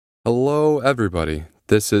Hello, everybody.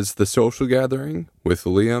 This is The Social Gathering with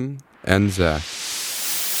Liam and Zach.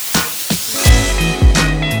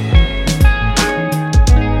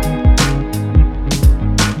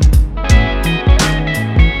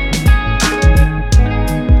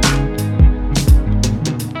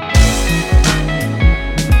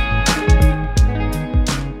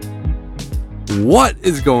 What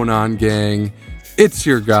is going on, gang? It's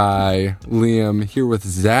your guy, Liam, here with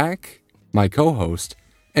Zach, my co-host,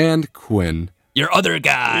 and Quinn. Your other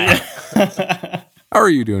guy. How are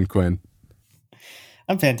you doing, Quinn?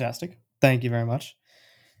 I'm fantastic. Thank you very much.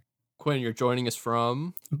 Quinn, you're joining us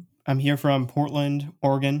from? I'm here from Portland,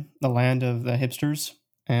 Oregon, the land of the hipsters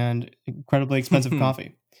and incredibly expensive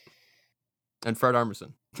coffee. And Fred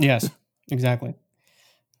Armisen. Yes, exactly.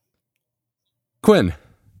 Quinn,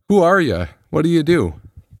 who are you? What do you do?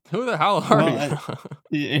 Who the hell are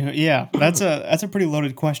you? Yeah, that's a pretty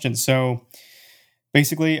loaded question. So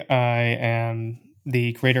basically, I am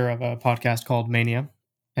the creator of a podcast called Mania.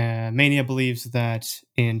 Mania believes that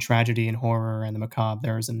in tragedy and horror and the macabre,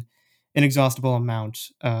 there is an inexhaustible amount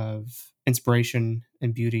of inspiration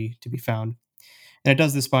and beauty to be found. And it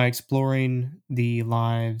does this by exploring the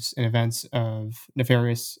lives and events of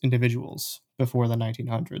nefarious individuals before the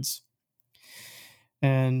 1900s.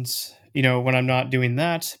 And, when I'm not doing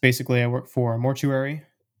that, basically I work for a mortuary,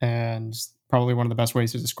 and probably one of the best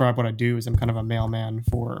ways to describe what I do is I'm kind of a mailman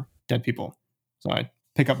for dead people. So I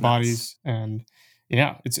pick up bodies, and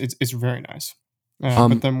it's very nice.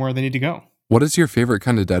 Put them where they need to go. What is your favorite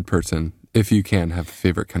kind of dead person, if you can have a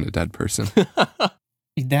favorite kind of dead person?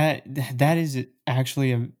 That is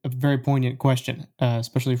actually a very poignant question,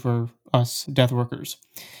 especially for us death workers.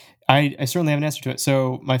 I certainly have an answer to it.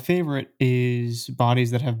 So my favorite is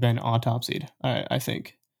bodies that have been autopsied. I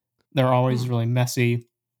think they're always really messy.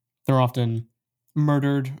 They're often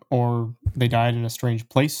murdered, or they died in a strange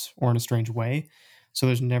place or in a strange way. So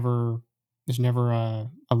there's never a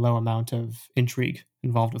low amount of intrigue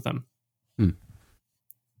involved with them.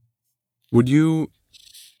 Would you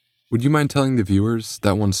mind telling the viewers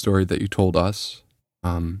that one story that you told us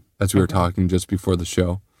as we were talking just before the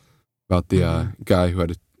show about the guy who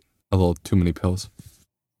had a little too many pills?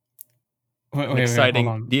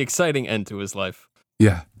 The exciting end to his life.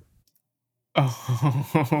 Yeah.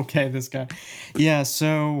 Oh, okay, this guy. Yeah,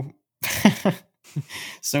 so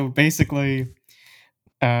basically,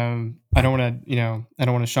 I don't want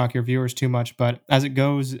to shock your viewers too much, but as it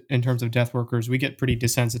goes in terms of death workers, we get pretty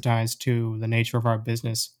desensitized to the nature of our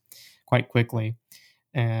business quite quickly.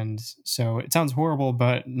 And so it sounds horrible,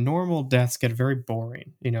 but normal deaths get very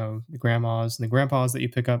boring. The grandmas and the grandpas that you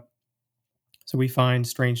pick up. So we find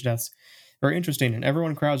strange deaths very interesting, and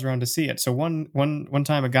everyone crowds around to see it. So one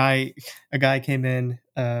time a guy came in,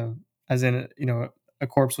 as in a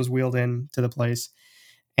corpse was wheeled in to the place,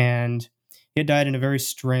 and he had died in a very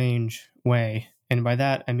strange way. And by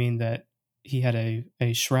that I mean that he had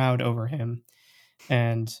a shroud over him,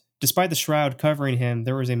 and despite the shroud covering him,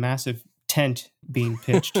 there was a massive tent being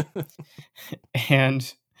pitched.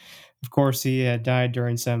 And of course he had died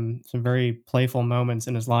during some very playful moments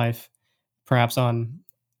in his life, perhaps on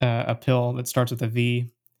a pill that starts with a V.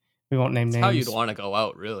 We won't name names. How you'd want to go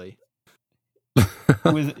out, really.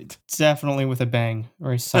 Definitely with a bang,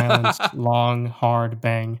 very silent, long, hard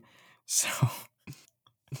bang. So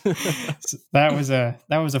that was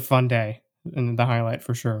a fun day, and the highlight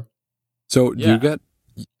for sure. So do you get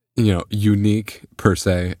unique per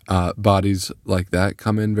se bodies like that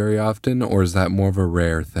come in very often, or is that more of a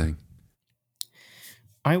rare thing?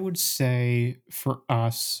 I would say for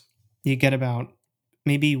us, you get about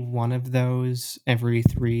maybe one of those every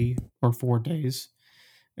 3 or 4 days.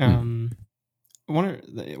 One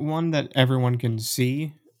that everyone can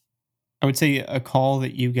see. I would say a call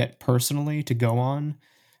that you get personally to go on,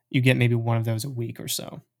 you get maybe one of those a week or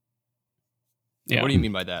so. Yeah. What do you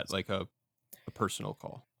mean by that? Like a personal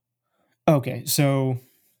call? Okay, so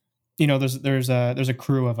there's a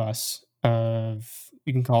crew of us. You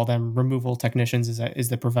can call them removal technicians. Is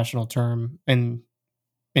the professional term. And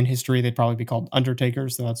in history, they'd probably be called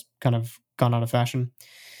undertakers, so that's kind of gone out of fashion.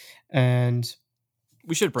 And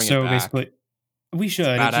we should bring it so back. Basically, we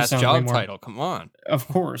should. Badass job title. Come on. Of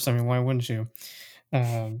course. I mean, why wouldn't you?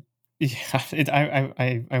 I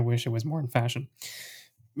wish it was more in fashion.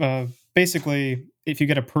 Basically, if you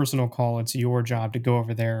get a personal call, it's your job to go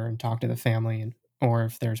over there and talk to the family, or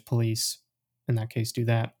if there's police, in that case, do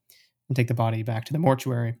that and take the body back to the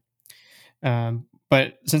mortuary.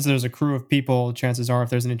 But since there's a crew of people, chances are if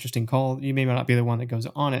there's an interesting call, you may not be the one that goes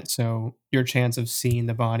on it. So your chance of seeing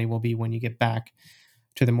the body will be when you get back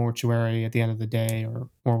to the mortuary at the end of the day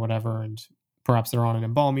or whatever. And perhaps they're on an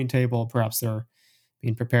embalming table. Perhaps they're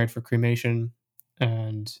being prepared for cremation,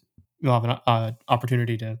 and you'll have an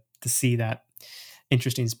opportunity to see that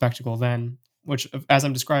interesting spectacle then. Which, as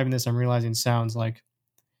I'm describing this, I'm realizing sounds like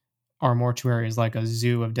our mortuary is like a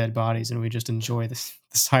zoo of dead bodies, and we just enjoy the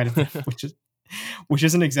sight of them, which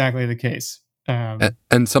isn't exactly the case.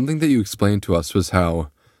 And something that you explained to us was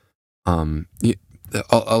how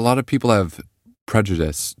a lot of people have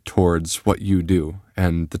prejudice towards what you do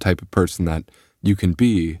and the type of person that you can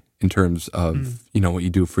be in terms of what you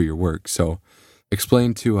do for your work. So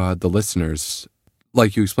explain to the listeners,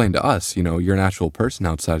 like you explained to us, you're an actual person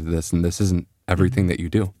outside of this, and this isn't everything that you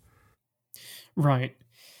do. Right.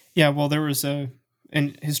 Yeah, well,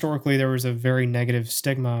 and historically there was a very negative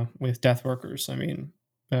stigma with death workers. I mean,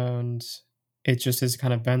 and it just has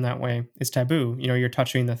kind of been that way. It's taboo. You're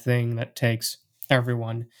touching the thing that takes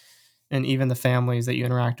everyone, and even the families that you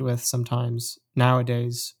interact with sometimes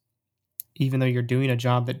nowadays. Even though you're doing a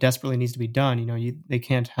job that desperately needs to be done, they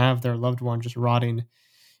can't have their loved one just rotting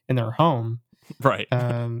in their home. Right.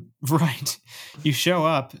 Right. You show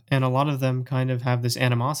up, and a lot of them kind of have this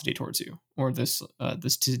animosity towards you, or this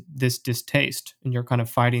distaste, and you're kind of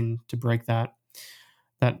fighting to break that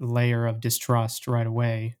layer of distrust right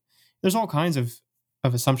away. There's all kinds of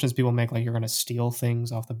assumptions people make, like you're going to steal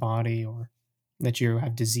things off the body, or that you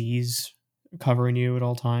have disease covering you at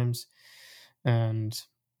all times, and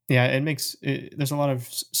yeah, there's a lot of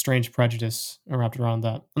strange prejudice wrapped around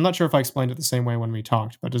that. I'm not sure if I explained it the same way when we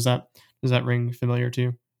talked, but does that ring familiar to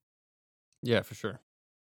you? Yeah, for sure.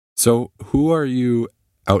 So who are you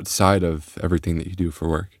outside of everything that you do for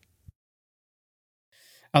work?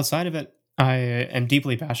 Outside of it, I am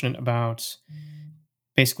deeply passionate about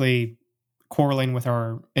basically correlating with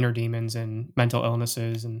our inner demons and mental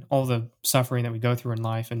illnesses and all the suffering that we go through in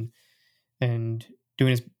life, and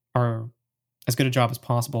doing as good a job as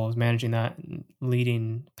possible as managing that and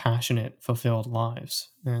leading passionate, fulfilled lives.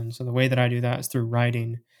 And so the way that I do that is through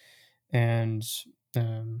writing and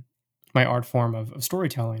um, my art form of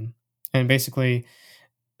storytelling. And basically,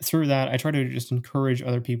 through that, I try to just encourage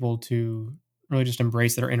other people to really just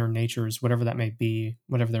embrace their inner natures, whatever that may be,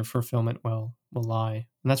 whatever their fulfillment will lie.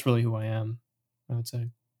 And that's really who I am, I would say.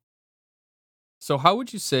 So how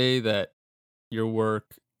would you say that your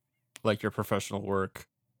work, like your professional work,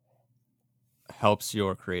 helps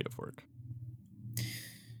your creative work?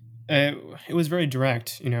 It was very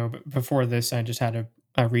direct, But before this, I just had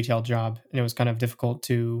a retail job, and it was kind of difficult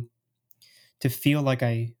to feel like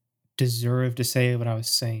I deserved to say what I was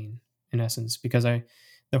saying, in essence, because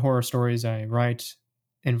the horror stories I write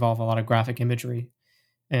involve a lot of graphic imagery.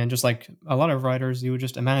 And just like a lot of writers, you would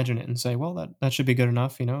just imagine it and say, well, that should be good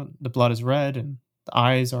enough. The blood is red and the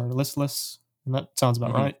eyes are listless. And that sounds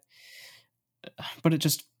about Mm-hmm. right. But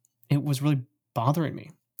it was really bothering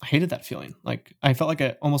me. I hated that feeling. Like I felt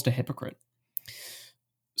like almost a hypocrite.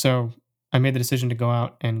 So I made the decision to go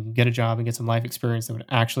out and get a job and get some life experience that would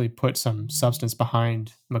actually put some substance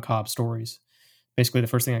behind macabre stories. Basically, the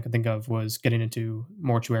first thing I could think of was getting into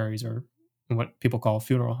mortuaries, or what people call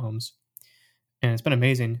funeral homes. And it's been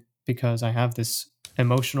amazing because I have this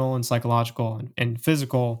emotional and psychological and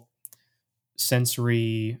physical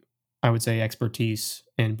sensory, I would say, expertise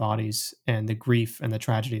in bodies and the grief and the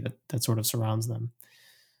tragedy that sort of surrounds them.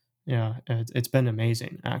 Yeah, it's been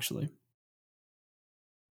amazing, actually.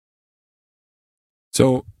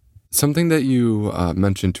 So something that you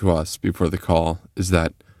mentioned to us before the call is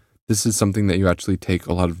that this is something that you actually take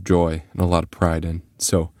a lot of joy and a lot of pride in.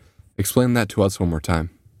 So explain that to us one more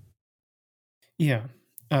time. Yeah.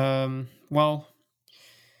 Well,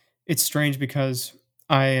 it's strange because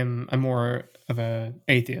I'm more of a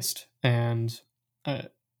atheist, and uh,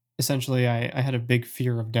 essentially I had a big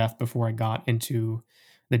fear of death before I got into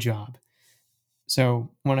the job.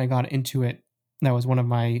 So when I got into it, that was one of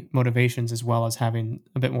my motivations, as well as having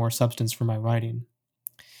a bit more substance for my writing.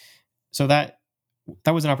 So that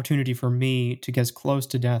was an opportunity for me to get as close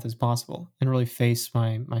to death as possible and really face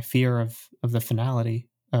my fear of the finality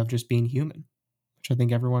of just being human, which I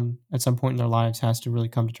think everyone at some point in their lives has to really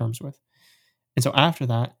come to terms with. And so after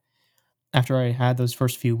that, after I had those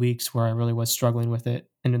first few weeks where I really was struggling with it,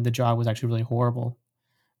 and then the job was actually really horrible,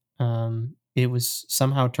 it was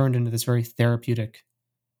somehow turned into this very therapeutic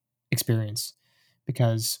experience,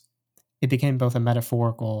 because it became both a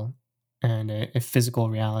metaphorical and a physical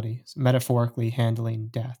reality. So metaphorically handling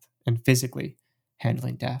death and physically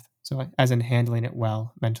handling death. So, as in handling it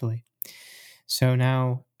well mentally. So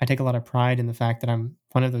now I take a lot of pride in the fact that I'm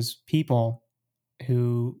one of those people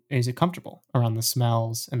who is comfortable around the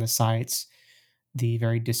smells and the sights, the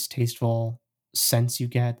very distasteful sense you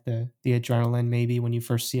get, the adrenaline maybe when you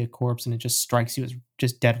first see a corpse and it just strikes you as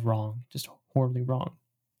just dead wrong, just horribly wrong.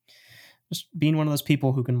 Just being one of those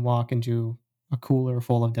people who can walk into a cooler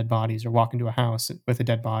full of dead bodies or walk into a house with a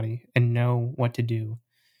dead body and know what to do,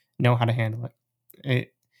 know how to handle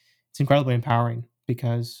it. It's incredibly empowering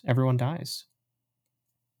because everyone dies.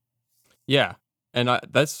 Yeah. And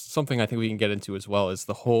that's something I think we can get into as well, is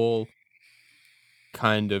the whole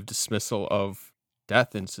kind of dismissal of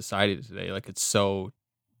death in society today. Like, it's so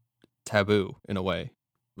taboo in a way.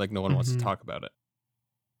 Like, no one wants to Hmm. talk about it.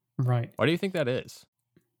 Right. Why do you think that is?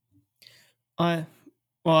 Uh,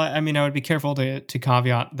 well, I mean, I would be careful to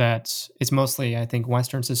caveat that it's mostly, I think,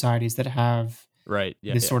 Western societies that have Right.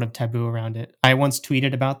 Yeah. this Yeah. sort of taboo around it. I once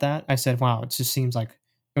tweeted about that. I said, "Wow, it just seems like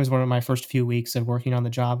it was one of my first few weeks of working on the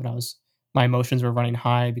job, and my emotions were running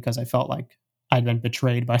high because I felt like I'd been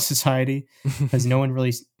betrayed by society because no one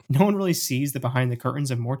really sees the behind the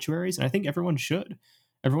curtains of mortuaries, and I think everyone should.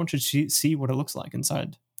 Everyone should see what it looks like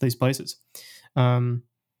inside these places." Um,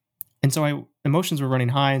 and so emotions were running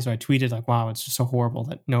high, and so I tweeted like, "Wow, it's just so horrible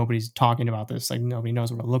that nobody's talking about this. Like nobody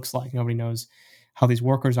knows what it looks like. Nobody knows how these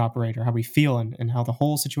workers operate or how we feel and how the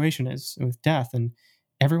whole situation is with death. And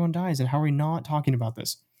everyone dies. And how are we not talking about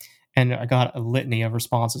this?" And I got a litany of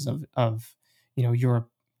responses of you're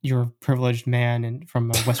a privileged man and from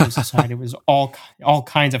a Western society. It was all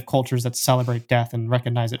kinds of cultures that celebrate death and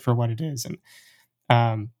recognize it for what it is.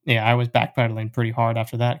 And yeah, I was backpedaling pretty hard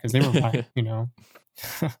after that because they were right.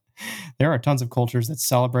 There are tons of cultures that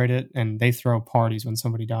celebrate it and they throw parties when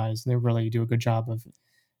somebody dies. They really do a good job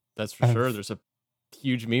That's for sure. of There's a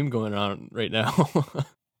huge meme going on right now.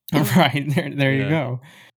 right there you Yeah. go.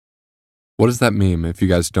 What does that mean, if you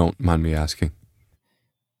guys don't mind me asking?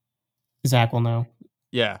 Zach will know.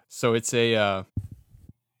 Yeah. So it's I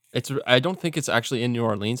don't think it's actually in New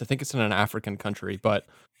Orleans. I think it's in an African country, but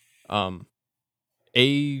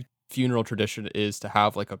a funeral tradition is to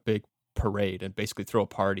have like a big parade and basically throw a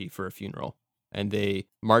party for a funeral. And they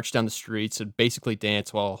march down the streets and basically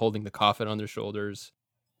dance while holding the coffin on their shoulders.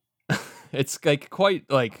 It's like quite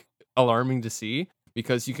like alarming to see,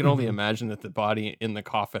 because you can only Mhm. imagine that the body in the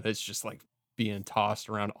coffin is just like being tossed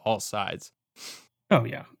around all sides. Oh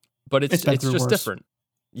yeah, But it's been it's through just worse. different.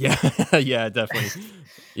 Yeah, yeah, definitely.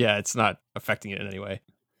 Yeah, it's not affecting it in any way.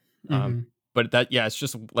 Mhm. But it's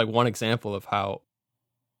just like one example of how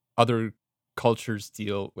other cultures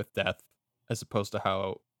deal with death, as opposed to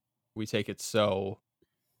how we take it so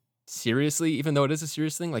seriously, even though it is a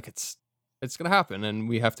serious thing. Like, it's gonna happen and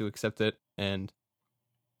we have to accept it, and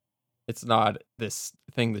it's not this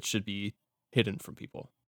thing that should be hidden from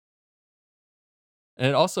people. And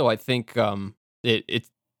it also, I think,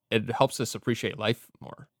 it helps us appreciate life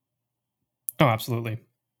more. Oh, absolutely.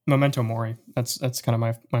 Memento mori. That's kind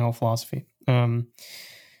of my whole philosophy.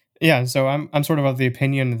 Yeah, so I'm sort of the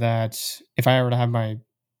opinion that if I were to have my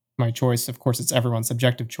choice, of course it's everyone's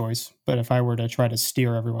subjective choice, but if I were to try to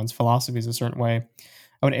steer everyone's philosophies a certain way,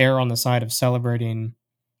 I would err on the side of celebrating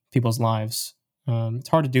people's lives. It's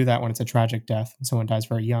hard to do that when it's a tragic death and someone dies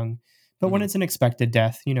very young. But when Mhm. it's an expected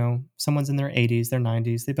death, someone's in their 80s, their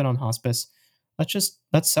 90s, they've been on hospice.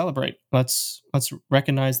 Let's celebrate. Let's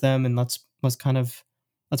recognize them and let's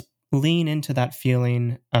lean into that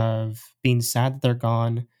feeling of being sad that they're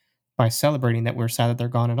gone by celebrating that we're sad that they're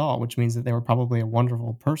gone at all, which means that they were probably a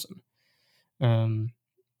wonderful person. Um,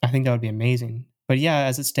 I think that would be amazing. But yeah,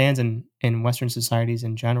 as it stands in Western societies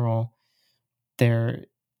in general, there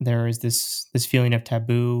there is this feeling of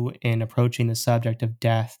taboo in approaching the subject of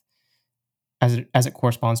death as it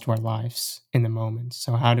corresponds to our lives in the moment.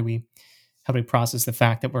 So how do we process the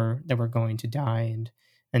fact that we're going to die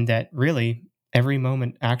and that really every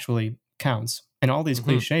moment actually counts. And all these Mhm.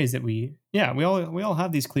 cliches that we all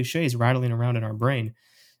have these cliches rattling around in our brain,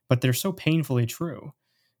 but they're so painfully true.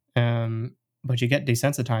 Um, but you get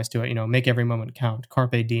desensitized to it. Make every moment count.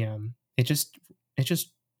 Carpe diem. It just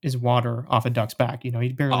is water off a duck's back. You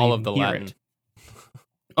barely All of even the hear Latin. it.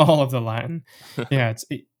 All of the Latin. Yeah,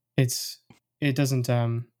 it's it doesn't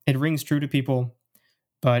it rings true to people,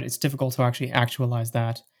 but it's difficult to actually actualize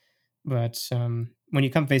that. But when you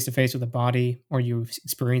come face to face with a body or you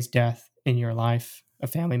experience death in your life, a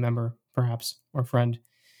family member perhaps or friend,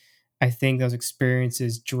 I think those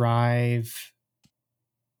experiences drive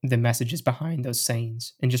the messages behind those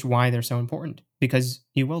sayings and just why they're so important, because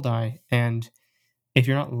you will die, and if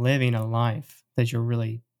you're not living a life that you're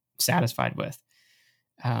really satisfied with,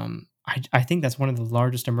 I think that's one of the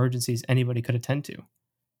largest emergencies anybody could attend to,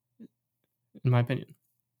 in my opinion.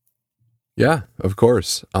 Yeah, of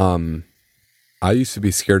course. I used to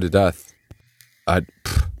be scared to death.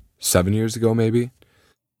 7 years ago, maybe.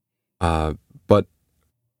 But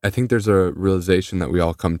I think there's a realization that we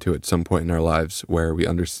all come to at some point in our lives where we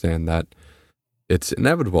understand that it's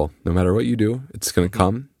inevitable. No matter what you do, it's going to Mhm.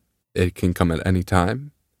 come. it can come at any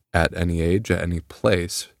time, at any age, at any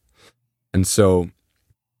place. And so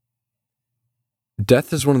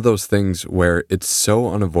death is one of those things where it's so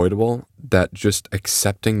unavoidable that just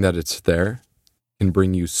accepting that it's there can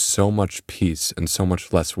bring you so much peace and so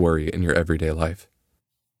much less worry in your everyday life.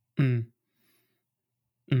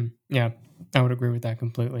 Yeah, I would agree with that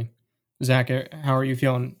completely. Zach, how are you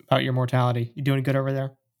feeling about your mortality? You doing good over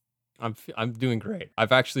there? I'm doing great.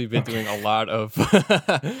 I've actually been doing a lot of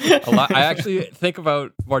a lot. I actually think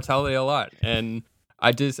about mortality a lot, and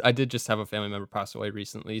I did just have a family member pass away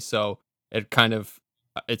recently, so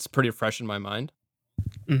it's pretty fresh in my mind.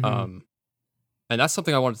 Mm-hmm. And that's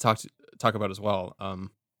something I wanted to talk about as well.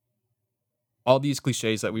 All these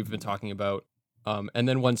cliches that we've been talking about, and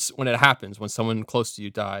then when it happens, when someone close to you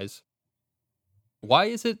dies, why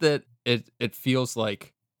is it that it feels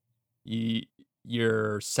like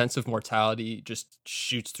your sense of mortality just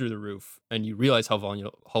shoots through the roof, and you realize how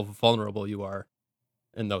vulnerable you are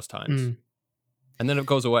in those times, and then it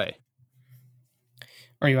goes away?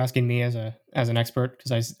 Are you asking me as an expert,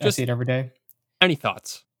 because I see it every day? Any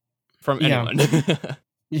thoughts from Yeah. anyone?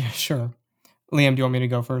 Yeah, sure. Liam, do you want me to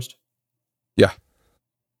go first? Yeah.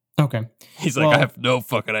 Okay. He's like, I have no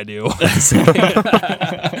fucking idea what to say.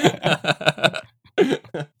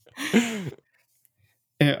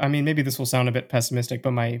 I mean, maybe this will sound a bit pessimistic,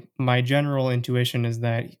 but my general intuition is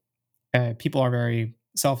that people are very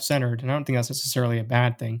self-centered, and I don't think that's necessarily a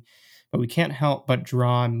bad thing. But we can't help but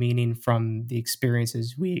draw meaning from the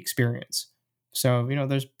experiences we experience. So,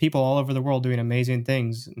 there's people all over the world doing amazing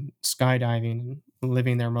things, skydiving, and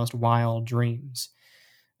living their most wild dreams.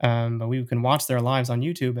 But we can watch their lives on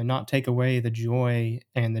YouTube and not take away the joy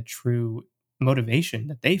and the true motivation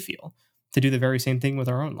that they feel to do the very same thing with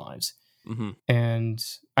our own lives. Mm-hmm. And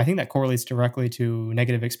I think that correlates directly to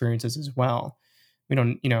negative experiences as well. We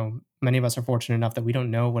don't, many of us are fortunate enough that we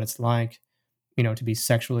don't know what it's like, to be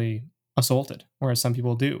sexually assaulted, whereas some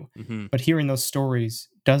people do. Mm-hmm. But hearing those stories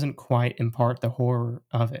doesn't quite impart the horror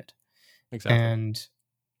of it. Exactly. And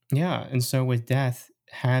yeah, and so with death,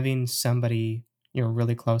 having somebody you're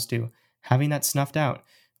really close to, having that snuffed out,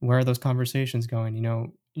 where are those conversations going?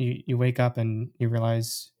 You wake up and you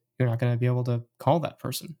realize you're not going to be able to call that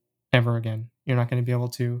person ever again. You're not going to be able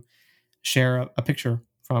to share a picture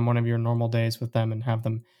from one of your normal days with them and have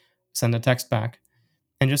them send a text back.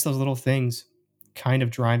 And just those little things kind of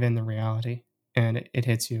drive in the reality, and it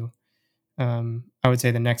hits you. I would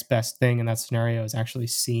say the next best thing in that scenario is actually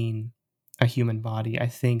seeing a human body. I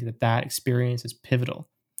think that experience is pivotal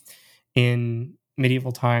in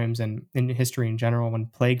medieval times and in history in general. When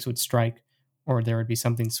plagues would strike, or there would be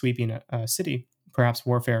something sweeping a city, perhaps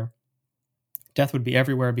warfare, death would be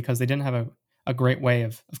everywhere because they didn't have a great way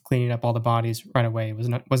of cleaning up all the bodies right away.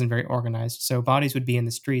 It wasn't very organized. So bodies would be in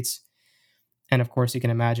the streets. And of course, you can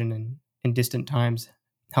imagine in distant times,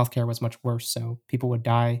 healthcare was much worse. So people would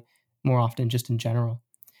die more often just in general.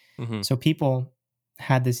 Mm-hmm. So people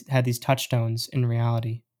had these touchstones in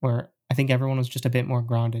reality where I think everyone was just a bit more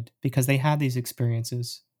grounded because they had these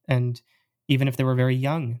experiences. And even if they were very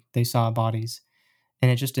young, they saw bodies.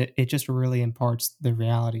 And it just really imparts the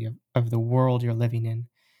reality of the world you're living in.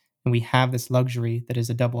 And we have this luxury that is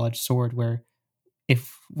a double-edged sword where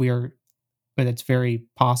but it's very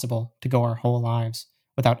possible to go our whole lives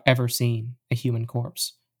without ever seeing a human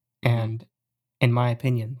corpse. Mm-hmm. And in my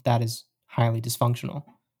opinion, that is highly dysfunctional.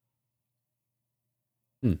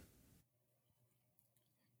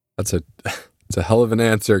 That's a hell of an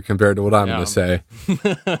answer compared to what I'm going to say.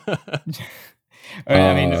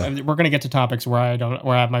 I mean, we're going to get to topics where I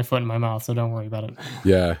have my foot in my mouth, so don't worry about it.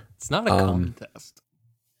 Yeah. It's not a contest.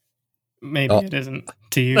 Maybe it isn't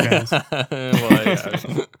to you guys. Well,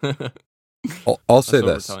 yeah. I'll say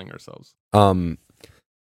this. We're telling ourselves.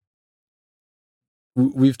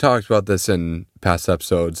 We've talked about this in past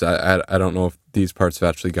episodes. I don't know if these parts have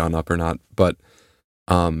actually gone up or not, but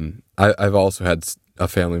I've also had a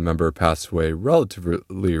family member pass away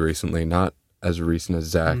relatively recently, not as recent as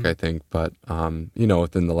Zach, I think, but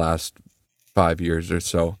within the last 5 years or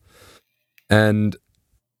so. And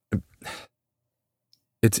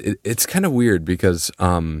it's kind of weird because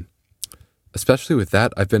especially with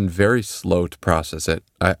that, I've been very slow to process it.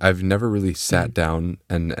 I've never really sat down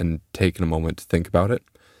and taken a moment to think about it.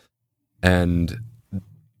 And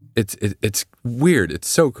it's weird. It's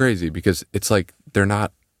so crazy because it's like they're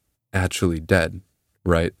not actually dead,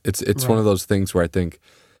 right? It's Right. one of those things where I think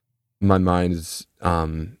my mind is I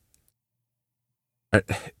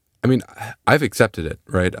mean, I've accepted it,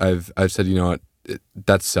 right? I've said, you know what,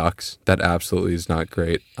 that sucks. That absolutely is not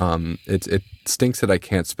great. It stinks that I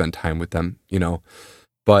can't spend time with them,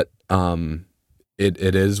 but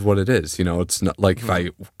it is what it is. You know, it's not like if I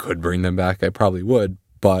could bring them back, I probably would,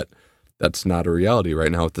 but that's not a reality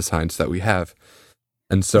right now with the science that we have.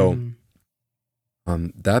 And so,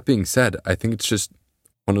 that being said, I think it's just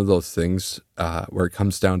one of those things where it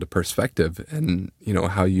comes down to perspective and, you know,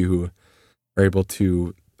 how you are able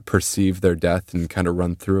to perceive their death and kind of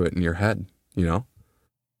run through it in your head, you know?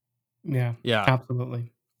 Yeah. Yeah.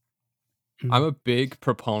 Absolutely. I'm a big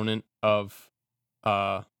proponent of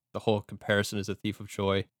the whole comparison is a thief of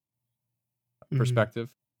joy perspective.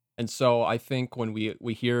 And so I think when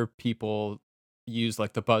we hear people use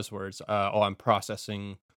like the buzzwords, oh, I'm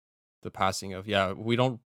processing the passing of, we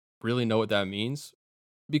don't really know what that means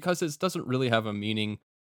because it doesn't really have a meaning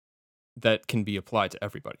that can be applied to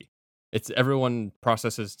everybody. It's everyone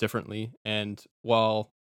processes differently. And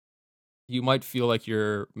while you might feel like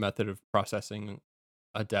your method of processing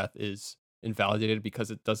a death is invalidated because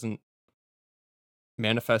it doesn't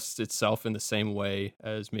manifest itself in the same way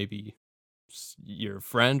as maybe your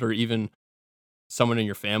friend or even someone in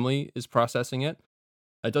your family is processing it,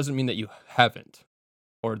 that doesn't mean that you haven't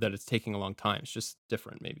or that it's taking a long time. It's just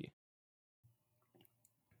different, maybe.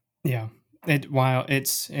 Yeah. It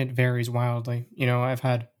varies wildly. You know, I've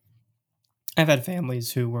had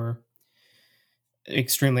families who were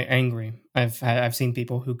extremely angry. I've seen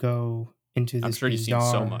people who go into I'm this sure you've seen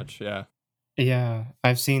so bizarre. much. Yeah. Yeah,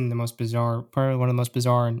 I've seen the most bizarre. Probably one of the most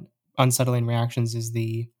bizarre and unsettling reactions is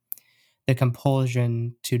the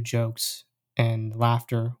compulsion to jokes and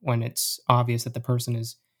laughter when it's obvious that the person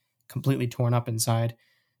is completely torn up inside.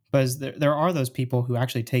 Because there are those people who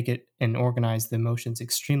actually take it and organize the emotions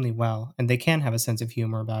extremely well, and they can have a sense of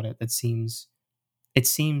humor about it that seems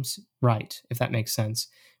right, if that makes sense,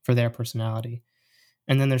 for their personality.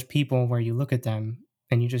 And then there's people where you look at them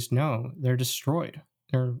and you just know they're destroyed.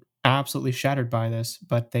 They're absolutely shattered by this,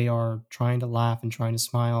 but they are trying to laugh and trying to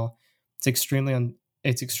smile. It's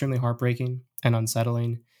it's extremely heartbreaking and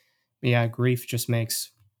unsettling. But yeah, grief just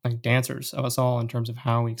makes like dancers of us all in terms of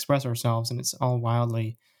how we express ourselves, and it's all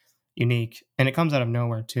wildly unique. And it comes out of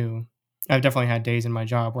nowhere too. I've definitely had days in my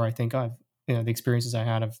job where I think the experiences I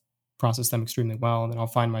had, I've processed them extremely well, and then I'll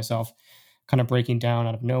find myself kind of breaking down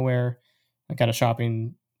out of nowhere, like at a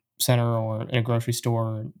shopping center or in a grocery store,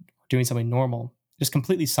 or doing something normal, just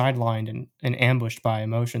completely sidelined and ambushed by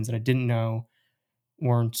emotions that I didn't know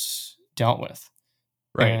weren't dealt with.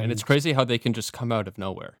 Right. And it's And crazy how they can just come out of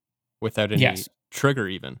nowhere without any yes, trigger,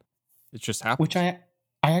 even. It just which happens.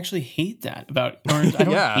 I actually hate that about, or I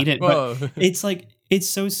don't Yeah. hate it, but Well, it's like it's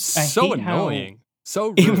so I so hate how. annoying. So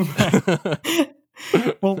rude.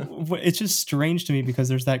 Well, it's just strange to me because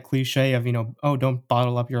there's that cliche of, oh, don't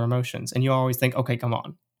bottle up your emotions. And you always think, okay, come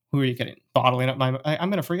on. Who are you kidding? Bottling up I'm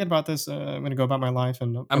going to forget about this. I'm going to go about my life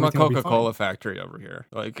and I'm a everything will be fine. Coca-Cola factory over here.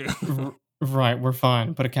 Like, Right. We're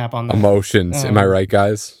fine. Put a cap on that. Emotions. Am I right,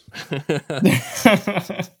 guys?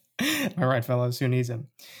 All right, fellas. Who needs them?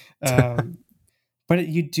 But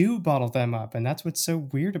you do bottle them up, and that's what's so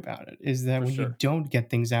weird about it is that For when you sure. don't get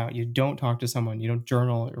things out, you don't talk to someone, you don't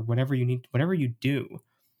journal or whatever you need, whatever you do.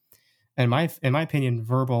 And in my opinion,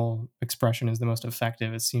 verbal expression is the most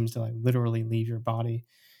effective. It seems to like literally leave your body.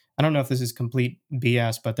 I don't know if this is complete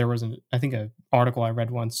BS, but there was I think an article I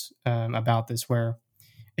read once about this where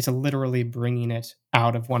it's literally bringing it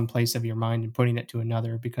out of one place of your mind and putting it to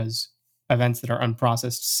another because events that are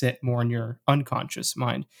unprocessed sit more in your unconscious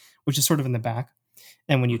mind, which is sort of in the back.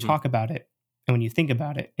 And when you Mhm. talk about it and when you think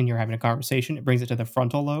about it and you're having a conversation, it brings it to the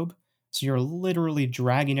frontal lobe. So you're literally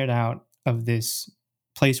dragging it out of this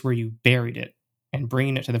place where you buried it and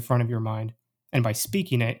bringing it to the front of your mind. And by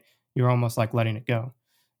speaking it, you're almost like letting it go.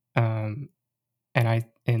 Um, and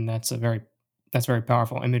that's very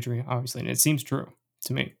powerful imagery, obviously, and it seems true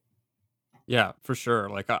to me. Yeah, for sure.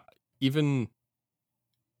 Like, even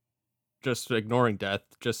just ignoring death,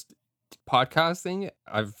 just podcasting,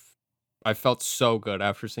 I felt so good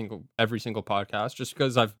after every single podcast, just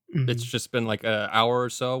because it's Mhm. just been like an hour or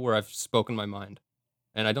so where I've spoken my mind,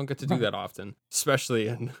 and I don't get to do Right. that often, especially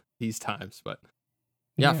in these times. But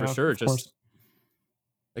yeah, for Yeah, sure, of course. just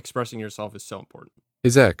expressing yourself is so important. Hey,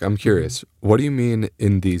 Zach, I'm Mhm. curious. What do you mean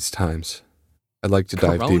in these times? I'd like to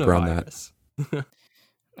dive deeper on that. Coronavirus.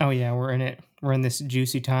 Oh yeah, we're in it. We're in this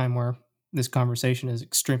juicy time where this conversation is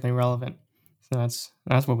extremely relevant. So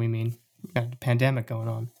that's what we mean. We got a pandemic going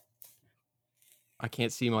on. I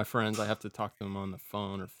can't see my friends. I have to talk to them on the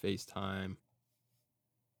phone or FaceTime.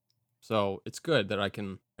 So it's good that I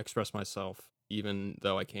can express myself even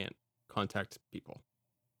though I can't contact people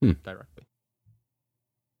Hmm. directly.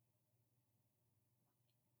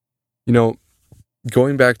 You know,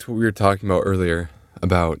 going back to what we were talking about earlier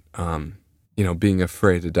about, being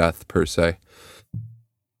afraid of death per se,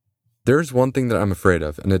 There's one thing that I'm afraid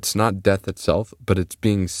of, and it's not death itself, but it's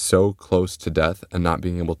being so close to death and not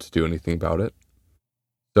being able to do anything about it.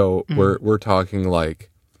 So we're talking like,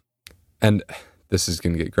 and this is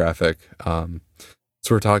going to get graphic. So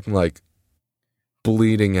we're talking like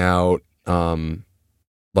bleeding out,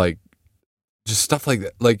 like just stuff like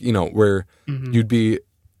that, like, you know, where you'd be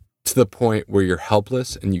to the point where you're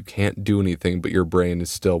helpless and you can't do anything, but your brain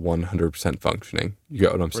is still 100% functioning. You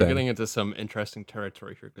get what I'm saying? We're getting into some interesting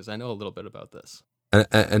territory here because I know a little bit about this.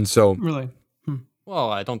 And so, Really?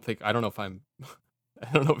 Well, I don't know if I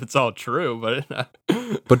don't know if it's all true, but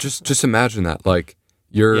but just imagine that, like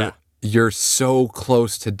you're so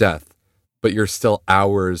close to death, but you're still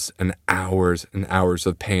hours and hours and hours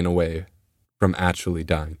of pain away from actually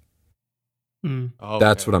dying. Okay.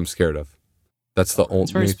 That's what I'm scared of. That's the only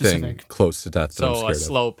thing specific. close to death that I'm So scared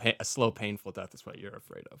of. a slow, painful death is what you're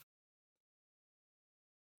afraid of.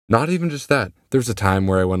 Not even just that. There's a time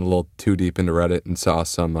where I went a little too deep into Reddit and saw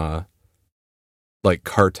some like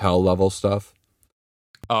cartel level stuff.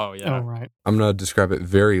 Oh yeah. Oh right. I'm gonna describe it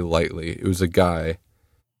very lightly. It was a guy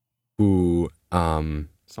who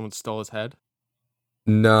Someone stole his head.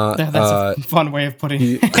 no That's a fun way of putting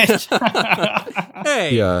it.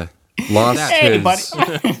 Hey. yeah lost Hey, his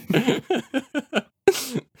buddy.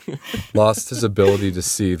 lost his ability to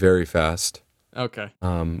see very fast. Okay.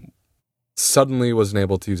 Suddenly wasn't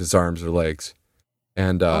able to use his arms or legs,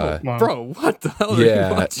 and Wow. Bro, what the hell are you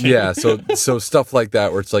yeah watching? yeah so stuff like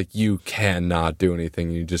that where it's like you cannot do anything.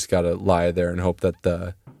 You just gotta lie there and hope that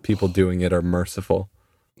the people doing it are merciful.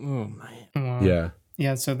 Oh man. Wow. Yeah.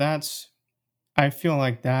 Yeah, so I feel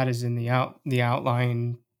like that is in the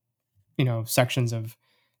outlying, sections of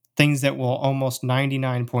things that will almost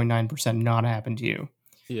 99.9% not happen to you.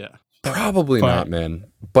 Yeah. Probably But- not, man.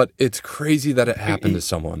 But it's crazy that it happened to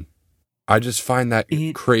someone. I just find that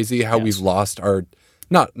crazy how we've lost our,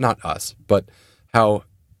 not us, but how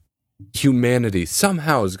humanity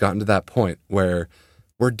somehow has gotten to that point where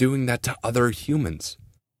we're doing that to other humans.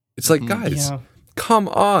 It's like, guys, Yeah. come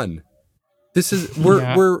on. This is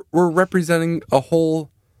we're representing a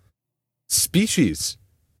whole species,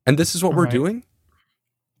 and this is what we're Right. doing.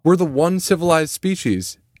 We're the one civilized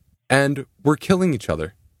species, and we're killing each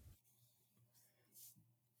other.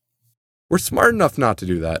 We're smart enough not to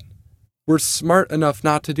do that. We're smart enough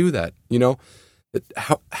not to do that. You know,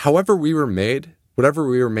 however we were made, whatever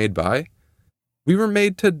we were made by, we were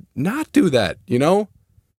made to not do that. You know,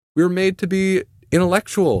 we were made to be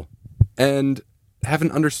intellectual and have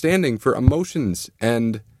an understanding for emotions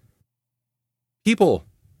and people,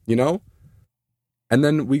 you know? And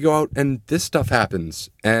then we go out and this stuff happens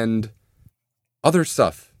and other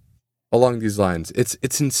stuff along these lines.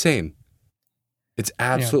 It's insane. It's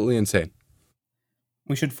absolutely insane.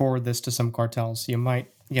 We should forward this to some cartels. You might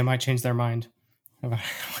change their mind. And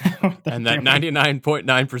that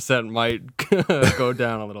 99.9% might go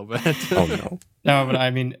down a little bit. Oh no. No, but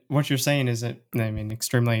I mean, what you're saying is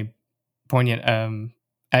extremely poignant.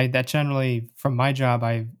 That generally, from my job,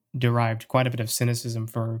 I derived quite a bit of cynicism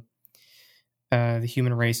for the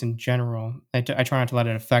human race in general. I try not to let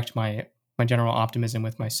it affect my general optimism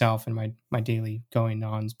with myself and my daily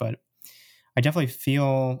going-ons, but I definitely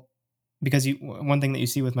feel, because one thing that you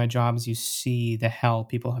see with my job is you see the hell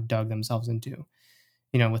people have dug themselves into,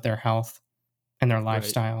 with their health and their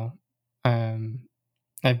lifestyle.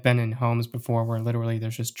 I've been in homes before where literally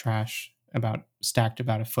there's just trash stacked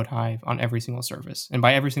about a foot high on every single surface. And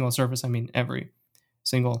by every single surface, I mean every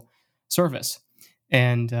single surface.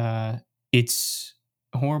 And it's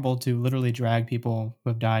horrible to literally drag people who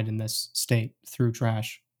have died in this state through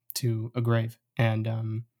trash to a grave.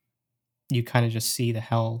 And you kind of just see the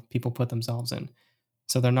hell people put themselves in.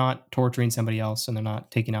 So they're not torturing somebody else and they're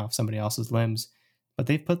not taking off somebody else's limbs, but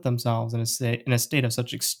they've put themselves in a state of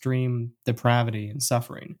such extreme depravity and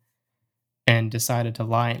suffering and decided to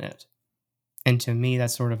lie in it. And to me,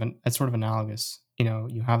 that's sort of analogous.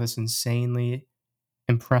 You have this insanely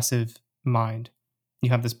impressive mind. You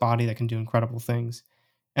have this body that can do incredible things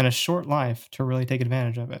and a short life to really take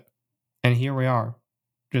advantage of it. And here we are,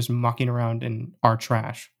 just mucking around in our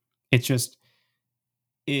trash. It's just,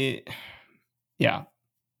 yeah.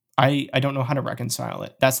 I don't know how to reconcile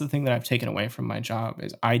it. That's the thing that I've taken away from my job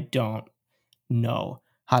is I don't know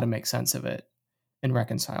how to make sense of it and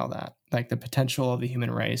reconcile that, like the potential of the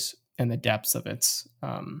human race and the depths of its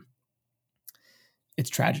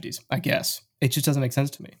tragedies. I guess it just doesn't make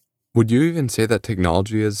sense to me. Would you even say that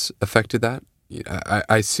technology has affected that?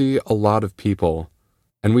 I see a lot of people,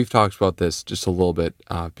 and we've talked about this just a little bit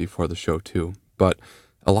before the show too, but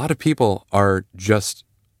a lot of people are just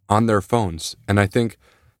on their phones. And I think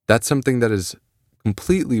that's something that is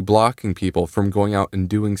completely blocking people from going out and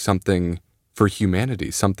doing something for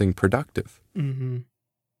humanity, something productive. Mm-hmm.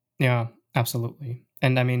 Yeah, absolutely.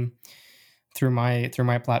 And I mean, through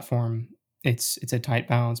my platform, it's a tight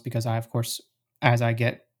balance because I, of course, as I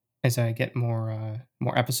get more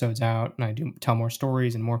episodes out and I do tell more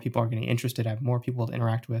stories and more people are getting interested, I have more people to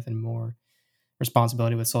interact with and more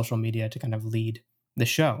responsibility with social media to kind of lead the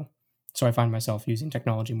show. So I find myself using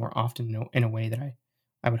technology more often in a way that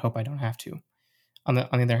I would hope I don't have to. On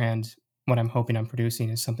the other hand, what I'm hoping I'm producing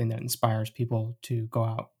is something that inspires people to go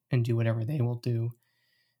out and do whatever they will do.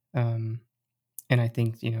 Um, and I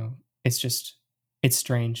think, it's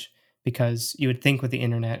strange because you would think with the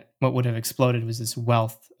internet, what would have exploded was this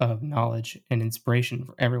wealth of knowledge and inspiration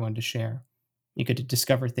for everyone to share. You could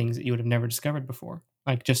discover things that you would have never discovered before.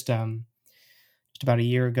 Like just about a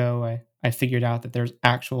year ago, I figured out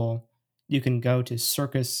that you can go to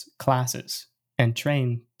circus classes and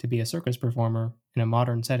train to be a circus performer in a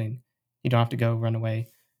modern setting. You don't have to go run away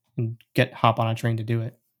and hop on a train to do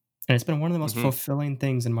it. And it's been one of the most Mm-hmm. fulfilling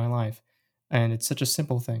things in my life. And it's such a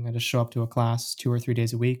simple thing. I just show up to a class 2 or 3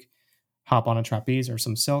 days a week, hop on a trapeze or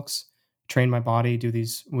some silks, train my body, do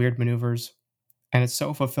these weird maneuvers. And it's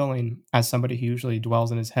so fulfilling as somebody who usually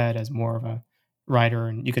dwells in his head as more of a writer,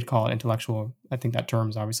 and you could call it intellectual. I think that term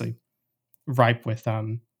is obviously ripe with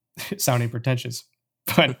sounding pretentious,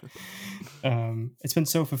 but it's been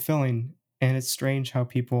so fulfilling. And it's strange how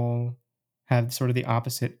people have sort of the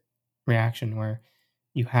opposite reaction, where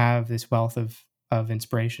you have this wealth of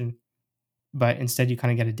inspiration, but instead you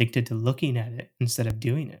kind of get addicted to looking at it instead of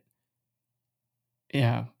doing it.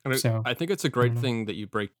 Yeah. And So I think it's a I don't great know. thing that you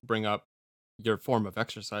bring up your form of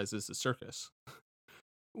exercise is the circus,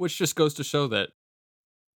 which just goes to show that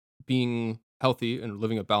being healthy and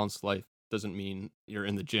living a balanced life doesn't mean you're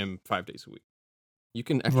in the gym 5 days a week. You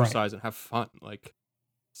can Right. exercise and have fun. Like,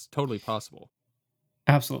 it's totally possible.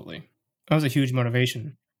 Absolutely. That was a huge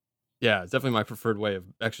motivation. Yeah, it's definitely my preferred way of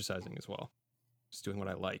exercising as well. Just doing what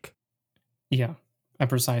I like. Yeah,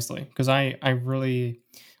 precisely. Because I really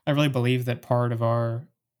believe that part of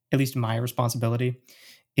at least my responsibility,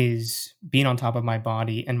 is being on top of my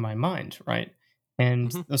body and my mind, right?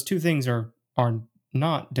 And Hmm. those two things are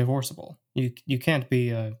not divorceable. You can't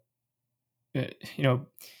be uh, you know,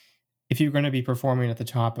 if you're going to be performing at the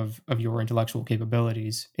top of your intellectual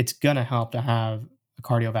capabilities, it's going to help to have a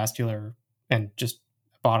cardiovascular and just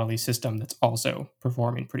bodily system that's also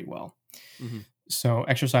performing pretty well. Hmm. So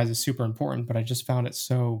exercise is super important, but I just found it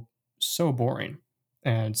so boring.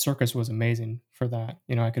 And circus was amazing for that.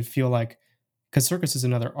 I could feel like, because circus is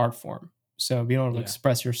another art form. So being able to Yeah.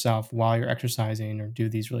 express yourself while you're exercising or do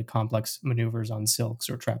these really complex maneuvers on silks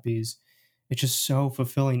or trapeze, it's just so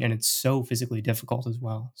fulfilling and it's so physically difficult as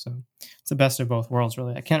well. So it's the best of both worlds,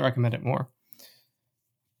 really. I can't recommend it more.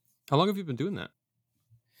 How long have you been doing that?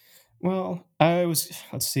 Well,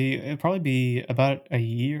 let's see, it'd probably be about a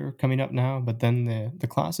year coming up now, but then the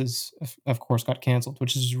classes, of course, got canceled,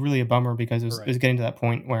 which is really a bummer because it was Right. getting to that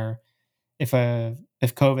point where if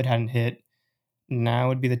COVID hadn't hit, now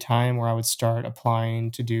would be the time where I would start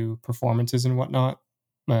applying to do performances and whatnot.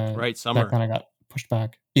 But Right. that Summer. kind of got pushed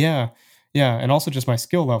back. Yeah, yeah, and also just my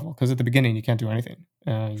skill level, because at the beginning you can't do anything.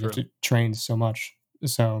 You have True. to train so much.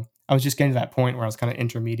 So I was just getting to that point where I was kind of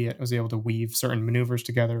intermediate. I was able to weave certain maneuvers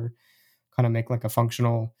together, kind of make like a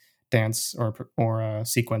functional dance or a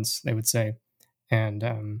sequence, they would say, and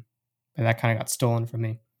that kind of got stolen from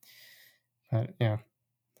me. But yeah,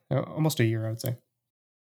 almost a year, I would say.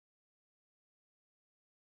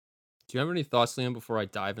 Do you have any thoughts, Liam, before I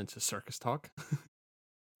dive into circus talk?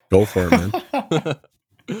 Go for it, man.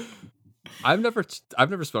 I've never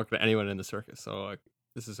spoken to anyone in the circus, so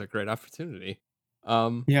this is a great opportunity.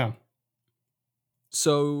 Um, Yeah.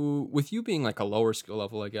 so with you being like a lower skill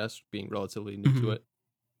level, I guess, being relatively new to Mhm.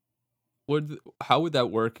 it, how would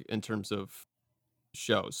that work in terms of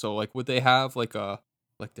shows? So like, would they have like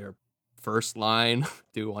their first line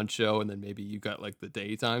do one show, and then maybe you got like the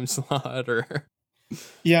daytime slot, or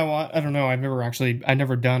Yeah, well, I don't know. I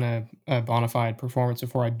never done a bona fide performance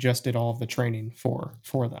before. I just did all of the training for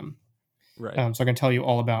them. right, So I can tell you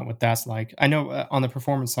all about what that's like. I know on the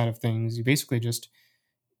performance side of things, you basically just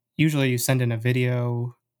usually you send in a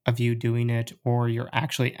video of you doing it, or you're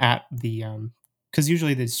actually at the because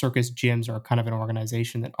usually the circus gyms are kind of an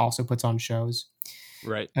organization that also puts on shows.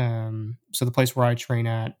 right, So the place where I train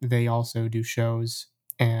at, they also do shows,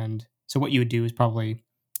 and so what you would do is probably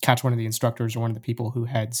catch one of the instructors or one of the people who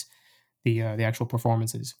heads the actual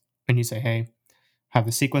performances, and you say, "Hey, have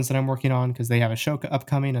the sequence that I'm working on," because they have a show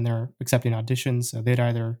upcoming and they're accepting auditions. So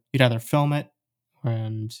you'd either film it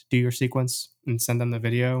and do your sequence and send them the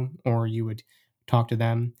video, or you would talk to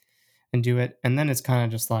them and do it. And then it's kind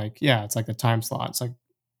of just like, yeah, it's like the time slot. It's like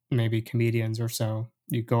maybe comedians or so.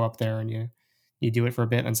 You go up there and you do it for a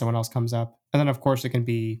bit, and someone else comes up. And then of course it can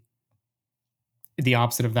be the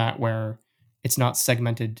opposite of that, where it's not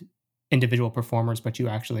segmented individual performers, but you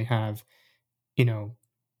actually have, you know,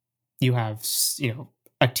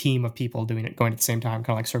 a team of people doing it, going at the same time,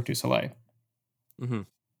 kind of like Cirque du Soleil. Mm-hmm.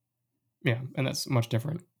 Yeah, and that's much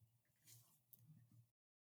different.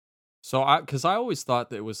 So because I always thought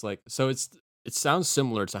that it was like, so it sounds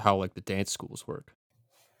similar to how like the dance schools work.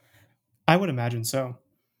 I would imagine so,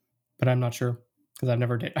 but I'm not sure because I've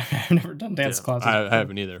never I've never done dance classes. I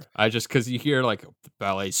haven't either. I just, because you hear like the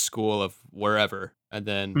ballet school of wherever, and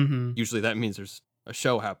then usually that means there's a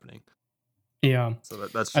show happening. Yeah. So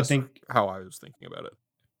that's just how I was thinking about it.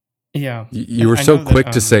 Yeah. You were so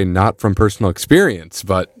quick to say not from personal experience,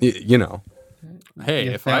 but you know. Hey,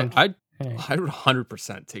 if I would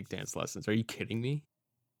 100% take dance lessons. Are you kidding me?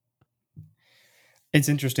 It's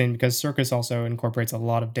interesting because circus also incorporates a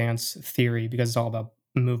lot of dance theory because it's all about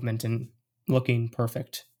movement and looking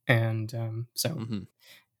perfect. And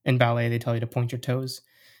in ballet, they tell you to point your toes.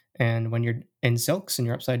 And when you're in silks and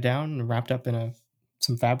you're upside down and wrapped up in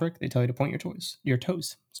some fabric, they tell you to point your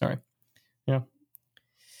toes. Sorry. Yeah.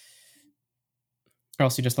 Or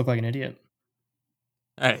else you just look like an idiot.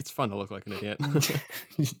 Hey, it's fun to look like an idiot.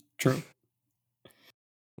 True.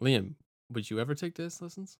 Liam, would you ever take dance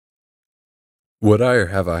lessons? Would I or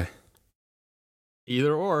have I?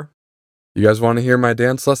 Either or. You guys want to hear my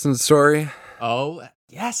dance lesson story? Oh,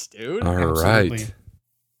 yes, dude. All right.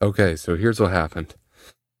 Okay, so here's what happened.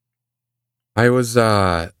 I was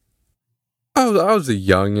a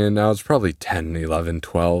youngin'. I was probably 10, 11,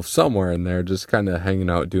 12, somewhere in there, just kind of hanging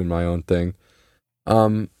out, doing my own thing.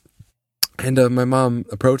 And my mom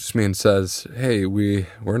approaches me and says, "Hey, we're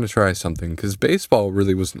going to try something," because baseball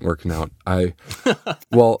really wasn't working out.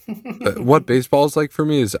 What baseball is like for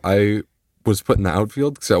me is I was put in the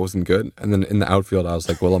outfield because I wasn't good. And then in the outfield, I was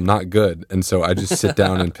like, well, I'm not good. And so I just sit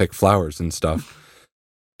down and pick flowers and stuff.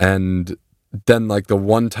 And then like the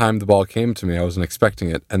one time the ball came to me, I wasn't expecting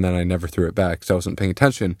it. And then I never threw it back because I wasn't paying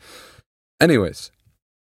attention. Anyways,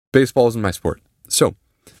 baseball isn't my sport. So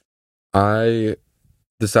I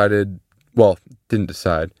didn't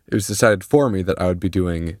decide. It was decided for me that I would be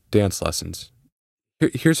doing dance lessons.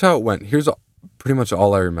 Here's how it went. Here's pretty much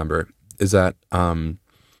all I remember is that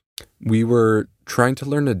we were trying to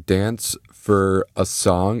learn a dance for a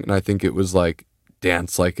song, and I think it was like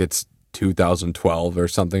dance like it's 2012 or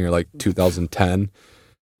something, or like 2010.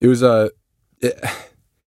 It was a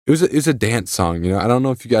dance song, you know. I don't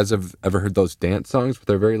know if you guys have ever heard those dance songs, but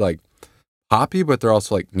they're very like poppy, but they're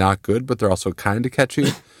also like not good, but they're also kind of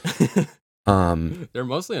catchy. They're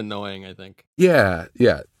mostly annoying, I think. Yeah.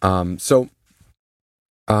 So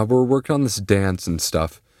we're working on this dance and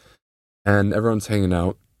stuff, and everyone's hanging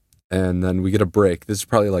out, and then we get a break. This is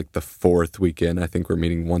probably like the fourth weekend. I think we're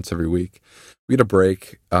meeting once every week. We get a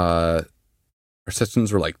break. Our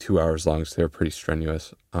sessions were like 2 hours long, so they were pretty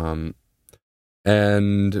strenuous. And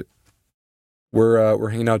we're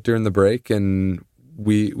hanging out during the break, and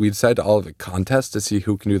we decided to all have a contest to see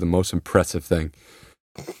who can do the most impressive thing.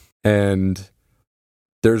 And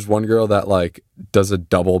there's one girl that like does a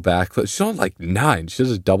double backflip. She's on like 9. She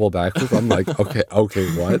does a double backflip. I'm like, okay,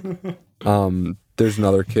 what? There's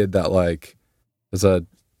another kid that like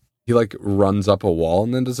he like runs up a wall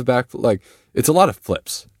and then does a backflip. Like it's a lot of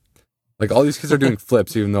flips. Like all these kids are doing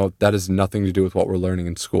flips, even though that has nothing to do with what we're learning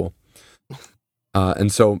in school.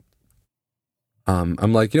 And so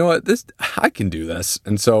I'm like, you know what, I can do this.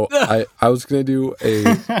 And so I was gonna do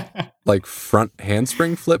a like front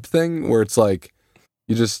handspring flip thing where it's like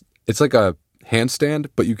it's like a handstand,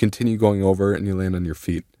 but you continue going over and you land on your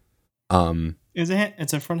feet.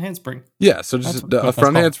 It's a front handspring. Yeah, so just a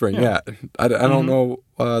front handspring. Yeah, I don't know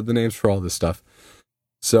the names for all this stuff.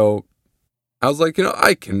 So I was like, you know,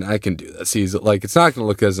 I can do this easily. Like it's not gonna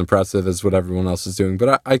look as impressive as what everyone else is doing,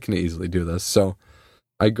 but I can easily do this. So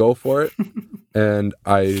I go for it, and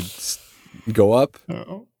I go up,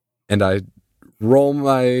 and I roll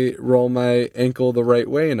my ankle the right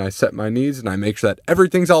way, and I set my knees, and I make sure that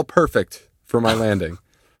everything's all perfect for my landing.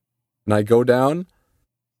 And I go down,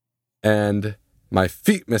 and my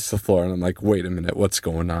feet miss the floor, and I'm like, wait a minute, what's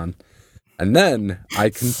going on? And then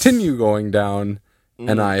I continue going down,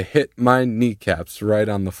 and I hit my kneecaps right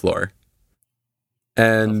on the floor.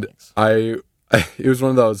 And it was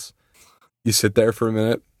one of those, you sit there for a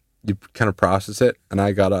minute, you kind of process it, and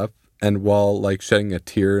I got up, and while like shedding a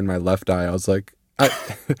tear in my left eye, I was like,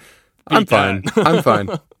 I'm fine.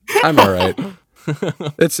 I'm all right.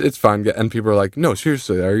 It's fine. And people are like, no,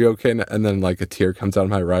 seriously, are you okay? And then like a tear comes out of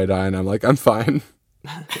my right eye, and I'm like, I'm fine.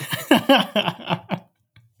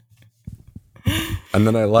 And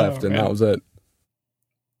then I left, and man. that was it.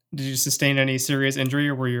 Did you sustain any serious injury,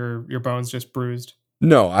 or were your bones just bruised?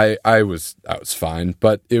 No, I was fine,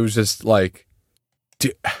 but it was just like,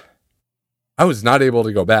 dude, I was not able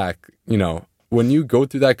to go back. You know, when you go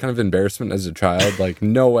through that kind of embarrassment as a child, like,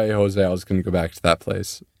 no way, Jose, I was going to go back to that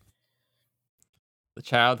place. The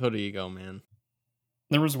childhood ego, man.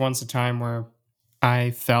 There was once a time where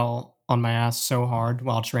I fell on my ass so hard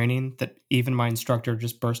while training that even my instructor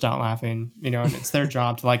just burst out laughing. You know, and it's their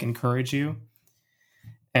job to like encourage you.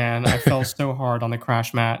 And I fell so hard on the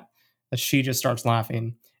crash mat that she just starts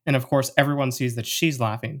laughing. And of course, everyone sees that she's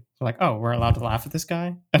laughing. They're like, "Oh, we're allowed to laugh at this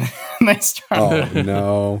guy?" And they start. Oh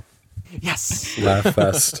no! Yes, Laugh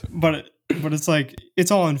fest. But it's like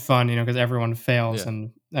it's all in fun, you know, because everyone fails, Yeah.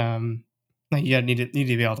 and like you need to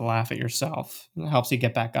be able to laugh at yourself. It helps you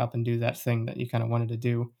get back up and do that thing that you kind of wanted to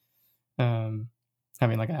do.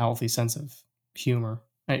 Having like a healthy sense of humor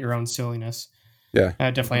at your own silliness. Yeah.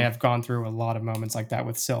 I definitely have gone through a lot of moments like that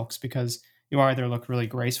with silks because you either look really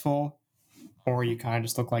graceful or you kind of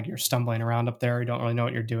just look like you're stumbling around up there. You don't really know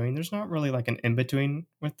what you're doing. There's not really like an in-between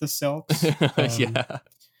with the silks. Yeah.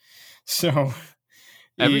 So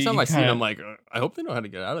Every time I see it, kinda- I'm like, I hope they know how to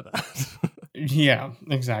get out of that. yeah,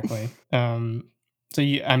 exactly. So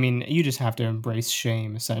you just have to embrace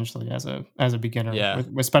shame essentially as a beginner, Yeah.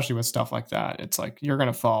 especially with stuff like that. It's like you're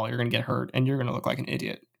gonna fall, you're gonna get hurt, and you're gonna look like an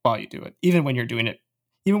idiot while you do it. Even when you're doing it,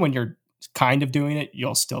 even when you're kind of doing it,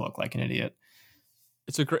 you'll still look like an idiot.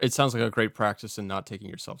 It sounds like a great practice in not taking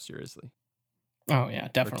yourself seriously. Oh yeah, Or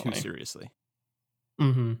definitely. too seriously.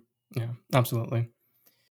 Mm-hmm. Yeah, absolutely.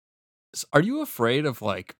 So are you afraid of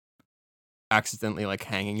like accidentally like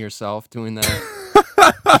hanging yourself doing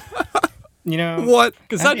that? You know What?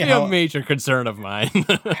 Because That'd that'd be be how- a major concern of mine.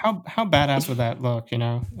 how badass would that look? You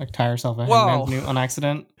know, like tie yourself a Well- hangman's noose on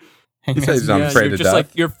accident. He says Hangman's I'm Yeah, noose. afraid you're of just death.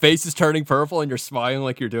 like your face is turning purple and you're smiling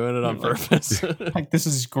like you're doing it on You're like- purpose. Like this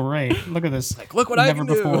is great. Look at this. Like, look what I Never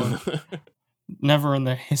can do. before. Never in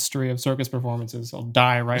the history of circus performances I'll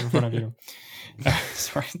die right in front of you.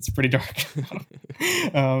 Sorry, it's pretty dark.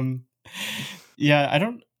 Yeah,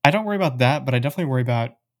 I don't worry about that, but I definitely worry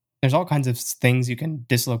about there's all kinds of things you can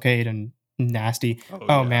dislocate and nasty.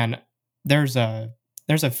 Oh yeah. man, there's a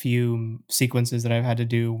few sequences that I've had to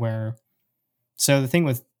do where so the thing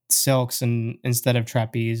with silks and instead of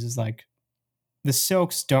trapeze is like the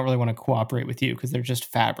silks don't really want to cooperate with you because they're just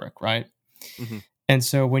fabric, right? Mhm. And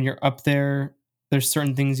so when you're up there, there's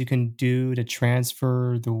certain things you can do to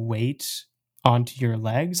transfer the weight onto your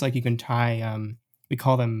legs. Like you can tie, we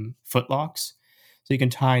call them footlocks. So you can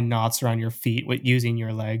tie knots around your feet with using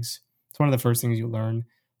your legs. It's one of the first things you learn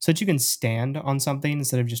so that you can stand on something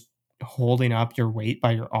instead of just holding up your weight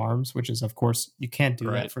by your arms, which is, of course, you can't do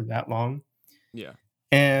Right. that for that long. Yeah.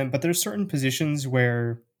 But there's certain positions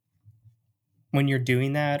where when you're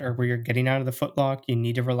doing that or where you're getting out of the footlock, you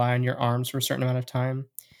need to rely on your arms for a certain amount of time.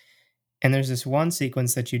 And there's this one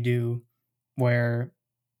sequence that you do where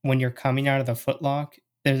when you're coming out of the footlock,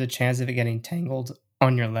 there's a chance of it getting tangled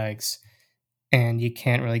on your legs and you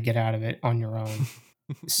can't really get out of it on your own.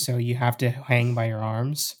 So you have to hang by your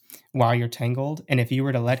arms while you're tangled. And if you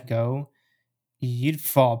were to let go, you'd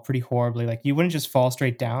fall pretty horribly. Like you wouldn't just fall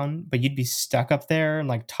straight down, but you'd be stuck up there and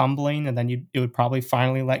like tumbling, and then it would probably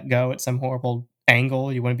finally let go at some horrible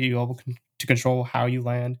angle. You wouldn't be able to control how you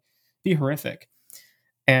land. It'd be horrific.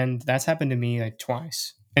 And that's happened to me like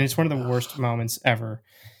twice. And it's one of the worst moments ever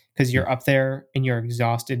because you're up there and you're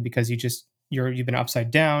exhausted because you've been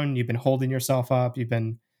upside down, you've been holding yourself up, you've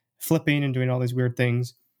been flipping and doing all these weird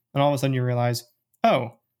things. And all of a sudden you realize,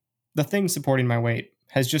 oh, the thing supporting my weight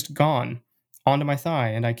has just gone onto my thigh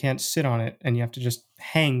and I can't sit on it. And you have to just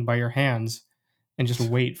hang by your hands and just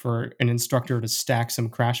wait for an instructor to stack some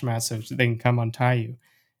crash mats so they can come untie you.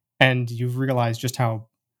 And you realize just how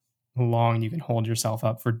long you can hold yourself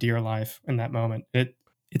up for dear life in that moment. It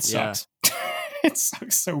Yeah. sucks. It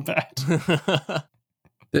sucks so bad.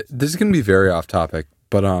 This is going to be very off topic,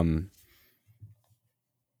 but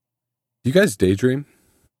you guys daydream?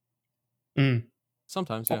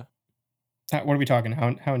 Sometimes, yeah. What are we talking?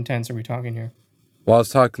 How intense are we talking here? Well, I was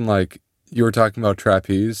talking like you were talking about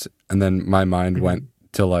trapeze, and then my mind went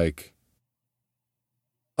to like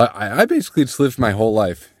I basically just lived my whole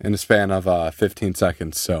life in a span of 15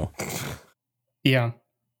 seconds. So Yeah,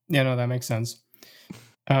 no, that makes sense.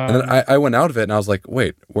 and then I went out of it, and I was like,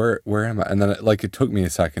 wait, where am I? And then it took me a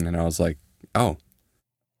second, and I was like, oh,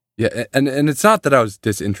 yeah. And it's not that I was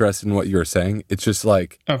disinterested in what you were saying. It's just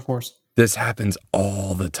like Of course. this happens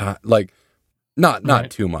all the time. Like not Right.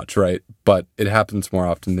 too much, right? But it happens more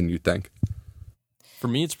often than you think. For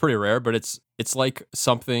me, it's pretty rare, but it's it's like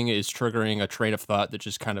something is triggering a train of thought that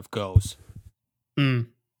just kind of goes.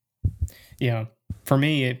 Yeah. For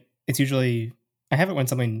me, it's usually, I have it when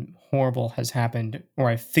something horrible has happened or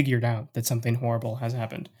I figured out that something horrible has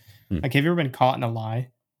happened. Like, have you ever been caught in a lie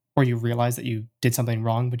or you realize that you did something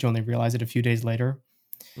wrong, but you only realize it a few days later?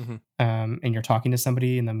 And you're talking to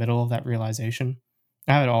somebody in the middle of that realization.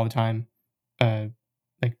 I have it all the time.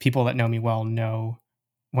 Like, people that know me well know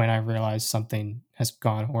when I realize something has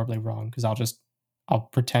gone horribly wrong, because I'll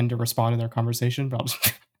pretend to respond to their conversation, but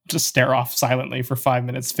I'll just stare off silently for 5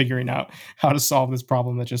 minutes figuring out how to solve this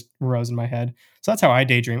problem that just rose in my head. So that's how I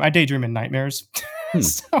daydream. I daydream in nightmares.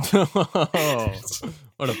 So, Oh,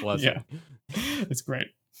 what a blessing. yeah, it's great.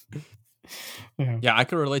 Yeah, I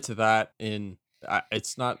can relate to that.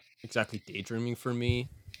 It's not exactly daydreaming for me.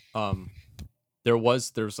 There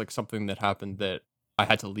was like something that happened that I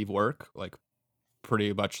had to leave work like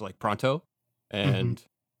pretty much like pronto, and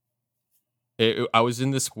I was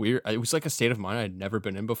in this weird. It was like a state of mind I'd never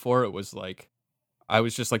been in before. It was like I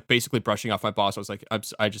was just like basically brushing off my boss. I was like,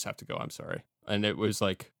 I just have to go. I'm sorry. And it was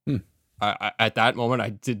like, I at that moment,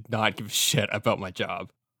 I did not give a shit about my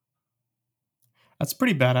job. That's a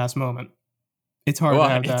pretty badass moment. It's hard to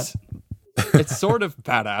have that. It's sort of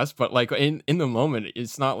badass, but like in the moment,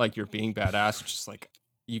 it's not like you're being badass. It's just like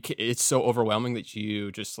it's so overwhelming that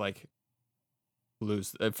you just like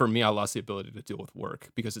lose. For me, I lost the ability to deal with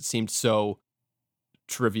work because it seemed so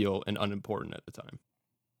trivial and unimportant at the time.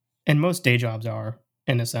 And most day jobs are,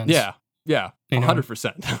 in a sense. Yeah,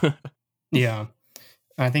 100%. Yeah,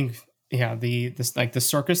 I think the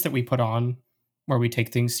circus that we put on, where we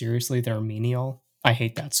take things seriously, they're menial. I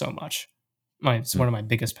hate that so much. It's one of my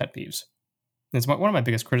biggest pet peeves. It's one of my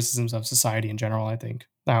biggest criticisms of society in general. I think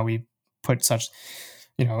how we put such,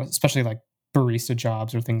 especially like barista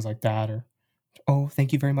jobs or things like that, or oh,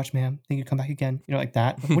 thank you very much, ma'am. Thank you. Come back again. Like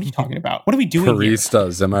that. What are you talking about? What are we doing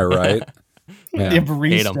Baristas, here? Am I right? Yeah,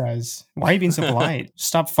 baristas. Why are you being so polite?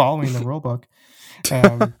 Stop following the rule book.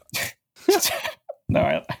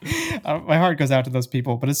 No, my heart goes out to those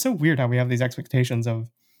people, but it's so weird how we have these expectations of,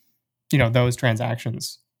 those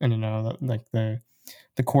transactions, and like the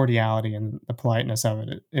cordiality and the politeness of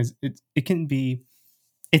it is it can be,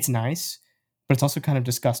 it's nice, but it's also kind of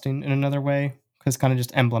disgusting in another way, because it's kind of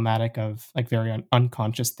just emblematic of like very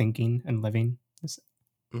unconscious thinking and living.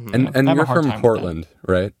 And you're from Portland,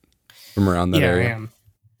 right? From around that area? I am.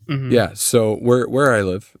 Mm-hmm. Yeah, so where I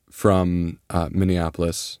live, from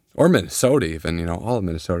Minneapolis, or Minnesota even, all of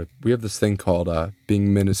Minnesota, we have this thing called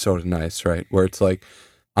being Minnesota nice, right? Where it's like,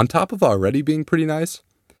 on top of already being pretty nice,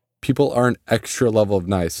 people are an extra level of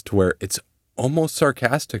nice to where it's almost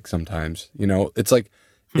sarcastic sometimes. It's like,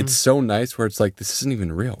 it's so nice where it's like, this isn't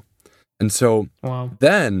even real. And so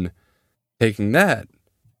then taking that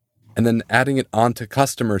and then adding it onto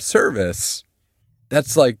customer service,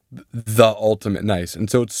 that's like the ultimate nice. And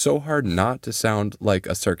so it's so hard not to sound like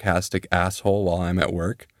a sarcastic asshole while I'm at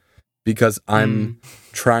work, because I'm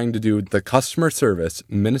trying to do the customer service,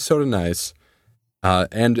 Minnesota nice,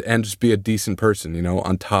 and just be a decent person,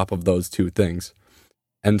 on top of those two things.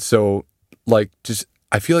 And so, like, just,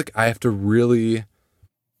 I feel like I have to really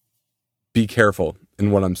be careful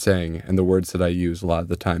in what I'm saying and the words that I use a lot of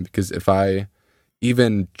the time, because if I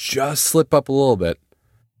even just slip up a little bit,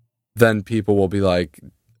 then people will be like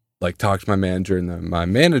talk to my manager, and then my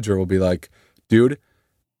manager will be like, dude,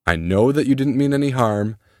 I know that you didn't mean any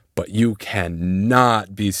harm, but you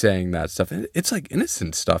cannot be saying that stuff. And it's like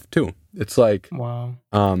innocent stuff too. It's like,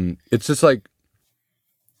 it's just like,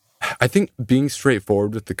 I think being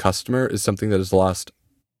straightforward with the customer is something that has lost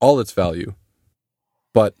all its value,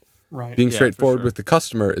 but being straightforward with the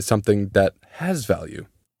customer is something that has value.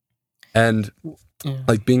 And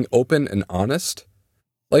like being open and honest,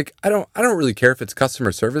 like, I don't really care if it's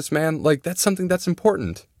customer service, man. Like, that's something that's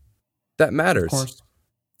important. That matters. Of course.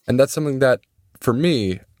 And that's something that, for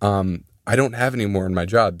me, I don't have anymore in my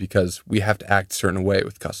job, because we have to act a certain way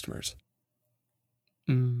with customers.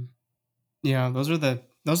 Yeah, those are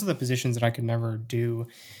the positions that I could never do.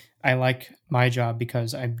 I like my job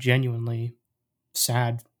because I'm genuinely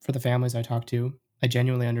sad for the families I talk to. I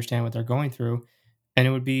genuinely understand what they're going through, and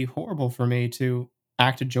it would be horrible for me to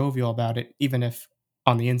act jovial about it, even if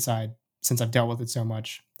on the inside, since I've dealt with it so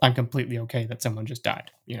much, I'm completely okay that someone just died.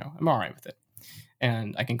 I'm all right with it,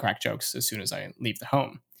 and I can crack jokes as soon as I leave the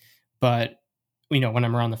home. But when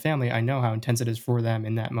I'm around the family, I know how intense it is for them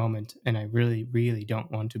in that moment, and I really, really don't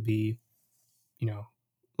want to be,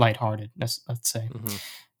 lighthearted, let's say.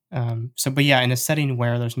 But yeah, in a setting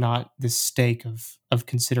where there's not this stake of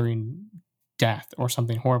considering death or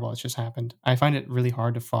something horrible that's just happened, I find it really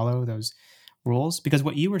hard to follow those rules, because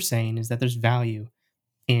what you were saying is that there's value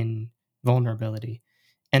in vulnerability.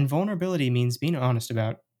 And vulnerability means being honest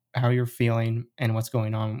about how you're feeling and what's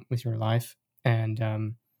going on with your life. And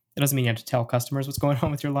it doesn't mean you have to tell customers what's going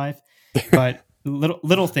on with your life, but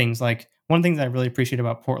little things like one thing that I really appreciate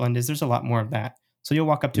about Portland is there's a lot more of that. So you'll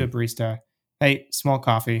walk up to a barista, hey, small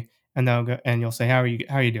coffee, and they'll go and you'll say, how are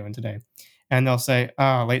you doing today? And they'll say,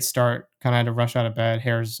 oh, late start, kind of had to rush out of bed,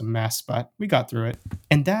 hair's a mess, but we got through it.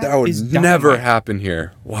 And That would is never dynamite, happen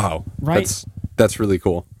here. Wow. right? That's really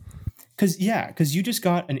cool. Because you just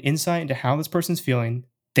got an insight into how this person's feeling.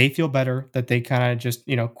 They feel better that they kind of just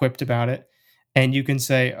quipped about it, and you can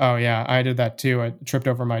say, "Oh yeah, I did that too. I tripped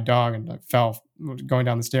over my dog and I fell going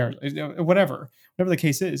down the stairs." Whatever the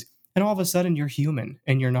case is, and all of a sudden you're human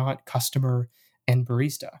and you're not customer and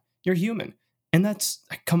barista. You're human, and that's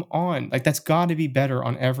like, come on, like that's got to be better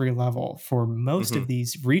on every level for most Mm-hmm. of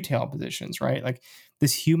these retail positions, right? Like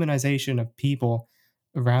this humanization of people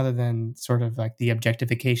rather than sort of like the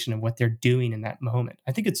objectification of what they're doing in that moment.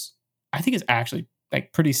 I think it's actually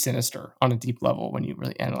like pretty sinister on a deep level when you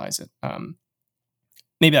really analyze it.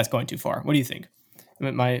 Maybe that's going too far. What do you think?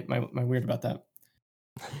 Am I weird about that?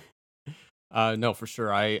 No, for sure.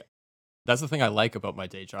 That's the thing I like about my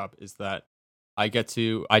day job is that I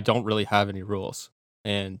don't really have any rules,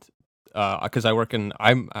 and because I'm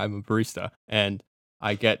a barista, and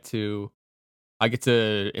I get to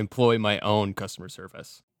employ my own customer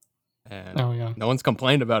service, and Oh yeah. no one's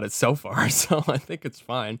complained about it so far, so I think it's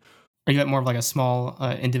fine. Are you at more of like a small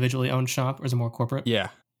individually owned shop, or is it more corporate? Yeah,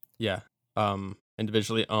 yeah.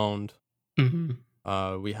 Individually owned. Hmm.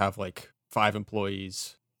 We have like 5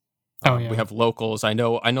 employees. Oh We yeah. have locals. I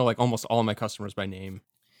know like almost all of my customers by name.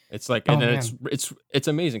 It's like, Oh and then man. it's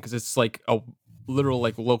amazing because it's like a literal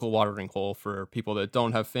like local watering hole for people that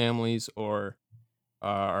don't have families or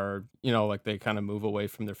are like they kind of move away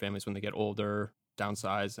from their families when they get older,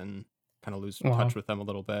 downsize, and kind of lose touch Wow. with them a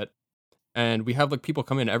little bit. And we have like people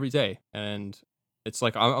come in every day, and it's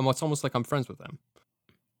like it's almost like I'm friends with them.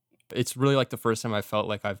 It's really like the first time I felt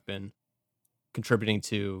like I've been contributing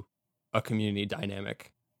to a community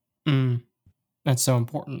dynamic. Mm, that's so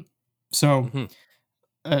important. So Hmm.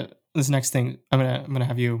 this next thing, I'm gonna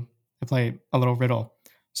have you play a little riddle.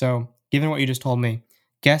 So, given what you just told me,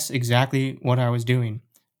 guess exactly what I was doing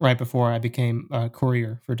right before I became a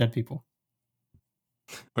courier for dead people.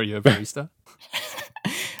 Are you a barista?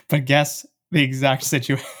 But guess the exact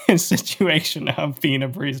situation of being a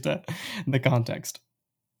barista, the context.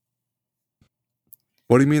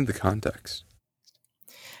 What do you mean the context?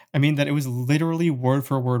 I mean that it was literally word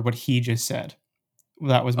for word what he just said.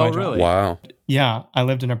 That was Oh, my job. really? Wow. Yeah, I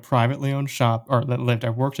lived in a privately owned shop, or I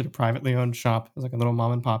worked at a privately owned shop. It was like a little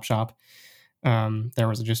mom and pop shop. There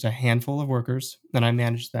was just a handful of workers, and I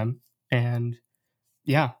managed them. And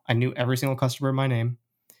yeah, I knew every single customer by name,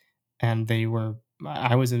 and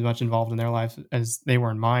I was as much involved in their life as they were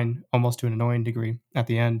in mine, almost to an annoying degree at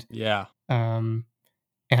the end. Yeah. Um,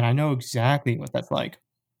 and I know exactly what that's like.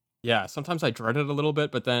 Yeah. Sometimes I dread it a little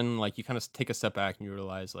bit, but then like you kind of take a step back and you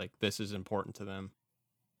realize like this is important to them.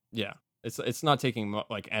 Yeah. It's not taking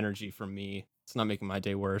like energy from me. It's not making my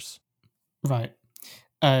day worse. Right.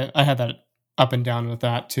 I had that up and down with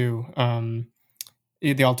that too.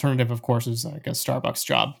 The alternative, of course, is like a Starbucks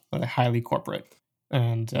job, like highly corporate,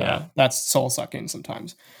 and Yeah. that's soul sucking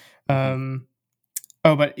sometimes. Hmm. Um,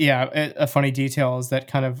 oh, but yeah, a funny detail is that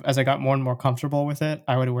kind of as I got more and more comfortable with it,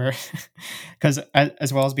 I would wear because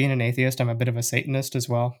as well as being an atheist, I'm a bit of a Satanist as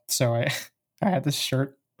well. So I I had this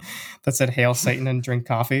shirt that said "Hail Satan" and drink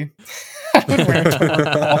coffee. I would wear it to work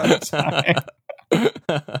all the time.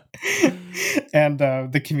 And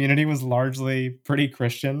the community was largely pretty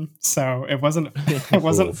Christian, so it wasn't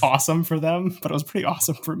Oof. awesome for them, but it was pretty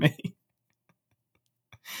awesome for me.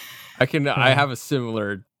 I Uh, have a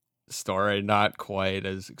similar story, not quite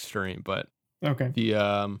as extreme, but okay.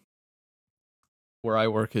 the where I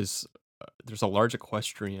work is there's a large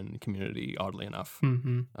equestrian community, oddly enough.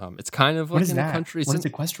 Hmm. It's kind of What like is in the that? country. It's What is in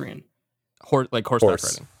equestrian? like horseback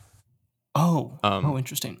Horse. riding. Oh, Um,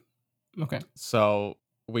 interesting. Okay. so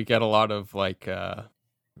we get a lot of like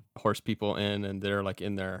horse people in, and they're like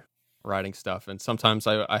in there riding stuff. And sometimes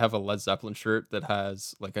I have a Led Zeppelin shirt that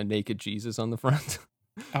has like a naked Jesus on the front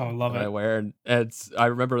Oh, love that I it. wear. And I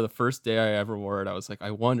remember the first day I ever wore it, I was like,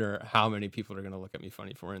 I wonder how many people are gonna look at me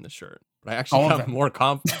funny for wearing this shirt. But I actually All of got them. more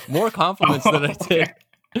compliments than I Oh,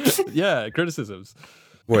 did. Yeah, criticisms.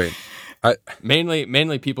 Wait, I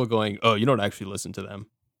Mainly people going, "Oh, you don't actually listen to them."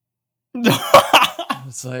 okay.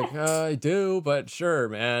 It's like, I do, but sure,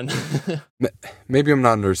 man. maybe I'm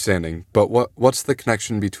not understanding, but what's the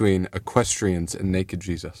connection between equestrians and naked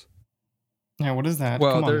Jesus? Yeah, what is that?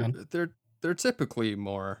 Well, Come on, man. they're typically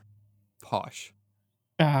more posh.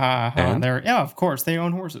 And? Of course, they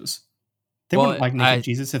own horses. They Well, wouldn't like naked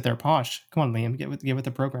Jesus if they're posh. Come on, Liam, get with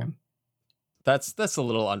the program. That's a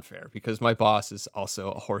little unfair because my boss is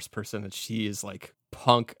also a horse person and she is like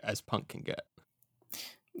punk as punk can get.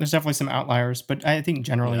 There's definitely some outliers, but I think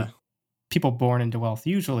generally Yeah. people born into wealth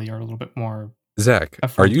usually are a little bit more. Zach, are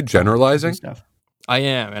affronted you by generalizing? stuff. I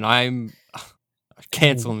am, and I'm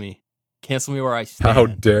cancel me where I stand. How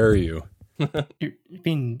dare you? You're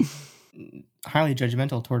being highly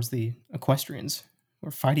judgmental towards the equestrians.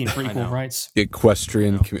 We're fighting for equal rights.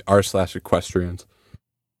 Equestrian, r/equestrians.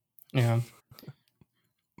 Yeah.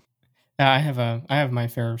 I have my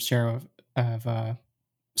fair share of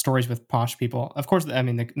stories with posh people. Of course, I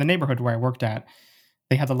mean the neighborhood where I worked at,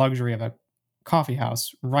 they had the luxury of a coffee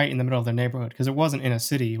house right in the middle of their neighborhood because it wasn't in a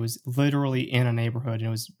city; it was literally in a neighborhood, and it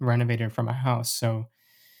was renovated from a house. So,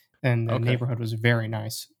 and the neighborhood was very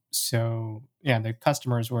nice. So, yeah, the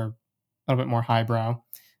customers were a little bit more highbrow.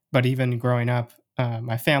 But even growing up,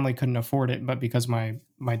 my family couldn't afford it. But because my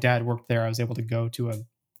dad worked there, I was able to go to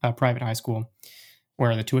a private high school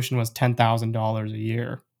where the tuition was $10,000 a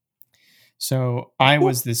year. So I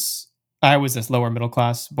was this lower middle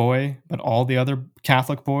class boy, but all the other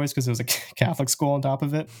Catholic boys, because it was a Catholic school on top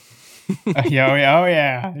of it. Oh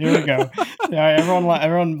yeah, here we go. Yeah,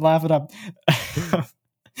 everyone laugh it up.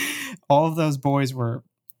 All of those boys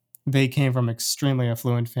they came from extremely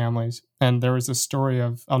affluent families, and there was a story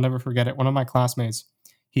of, I'll never forget it. One of my classmates,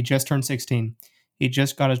 he just turned 16. He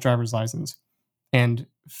just got his driver's license, and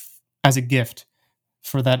as a gift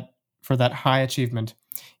for that high achievement,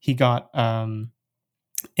 he got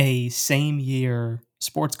a same year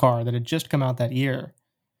sports car that had just come out that year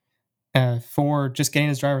for just getting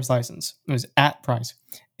his driver's license. It was at price,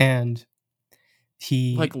 and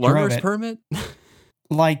he like learner's permit.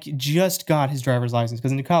 Like just got his driver's license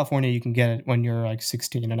because in California you can get it when you're like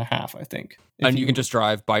 16 and a half, I think. And you can just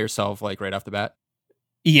drive by yourself like right off the bat.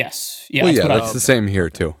 Yes. Yeah. Well, that's the same here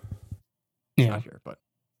too. Yeah. Not here, but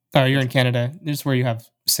you're in Canada. This is where you have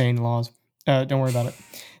sane laws. Don't worry about it.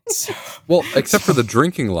 So, well, except for the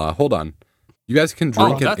drinking law. Hold on. You guys can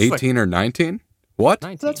drink at 18 or 19? What?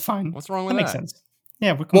 19. That's fine. What's wrong with that? That Makes sense.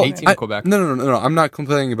 Yeah, we're 18 in Quebec. No. I'm not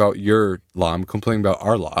complaining about your law. I'm complaining about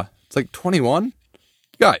our law. It's like 21?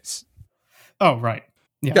 Guys. Oh, right.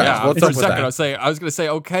 Yeah. Guys, what's for up a with second, that? I was gonna say,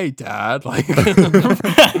 okay, Dad. Like,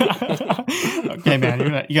 okay,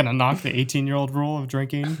 man, you're gonna knock the 18-year-old rule of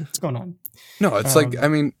drinking. What's going on? No, it's like, I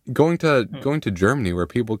mean, going to Germany where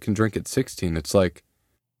people can drink at 16. It's like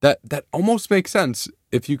that almost makes sense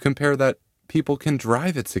if you compare that people can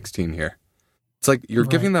drive at 16 here. It's like you're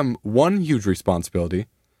giving them one huge responsibility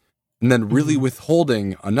and then really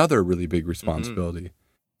withholding another really big responsibility.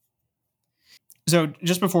 So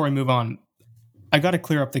just before we move on, I got to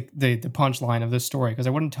clear up the punchline of this story because I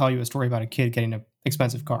wouldn't tell you a story about a kid getting an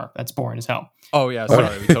expensive car. That's boring as hell. Oh yeah,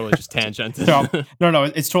 sorry, we totally just tangented. No,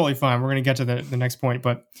 it's totally fine. We're gonna get to the next point,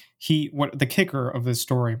 but what the kicker of this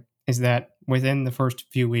story is that within the first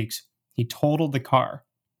few weeks he totaled the car,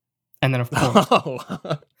 and then of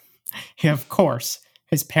course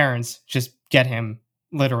his parents just get him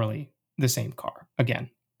literally the same car again.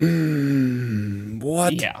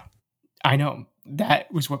 What? Yeah, I know.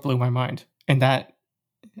 That was what blew my mind. And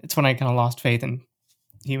it's when I kind of lost faith in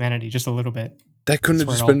humanity just a little bit. That couldn't have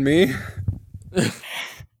just been me?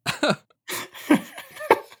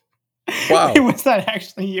 Wow. Was that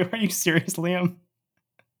actually you? Are you serious, Liam?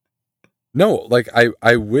 No, like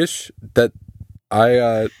I wish that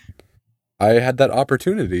I had that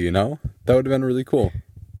opportunity, you know? That would have been really cool.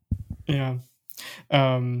 Yeah.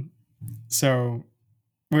 So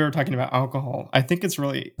we were talking about alcohol. I think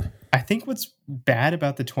what's bad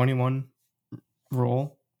about the 21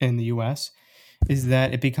 rule in the US is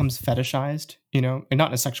that it becomes fetishized, and not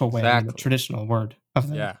in a sexual way, in the traditional word of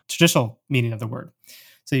the traditional meaning of the word.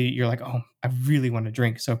 So you're like, oh, I really want to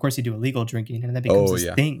drink. So of course you do illegal drinking, and that becomes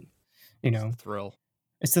this thing, It's the thrill.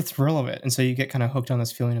 It's the thrill of it. And so you get kind of hooked on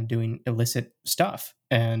this feeling of doing illicit stuff.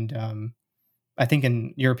 And I think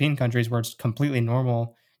in European countries where it's completely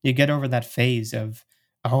normal, you get over that phase of,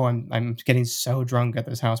 oh, I'm getting so drunk at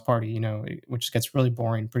this house party, which gets really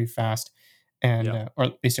boring pretty fast. And or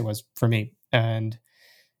at least it was for me. And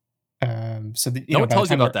so no one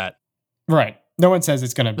tells you about that, right? No one says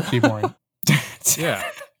it's going to be boring. Yeah,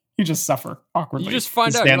 you just suffer awkwardly. You just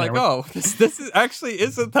find out. You're like, oh, this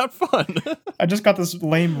isn't that fun. I just got this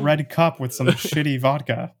lame red cup with some shitty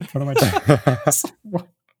vodka. What am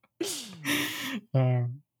I?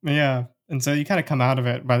 Yeah. And so you kind of come out of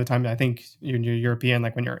it by the time I think you're European,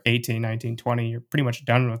 like when you're 18, 19, 20, you're pretty much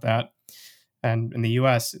done with that. And in the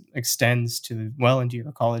US, it extends to well into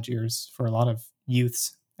your college years for a lot of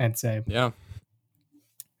youths, I'd say. Yeah.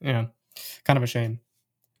 Yeah, kind of a shame.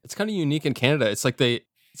 It's kind of unique in Canada. It's like they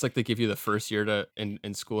give you the first year to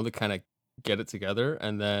in school to kind of get it together,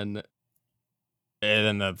 and then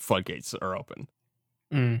the floodgates are open.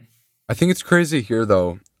 I think it's crazy here,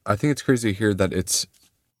 though. I think it's crazy here that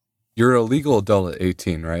you're a legal adult at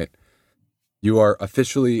 18, right? You are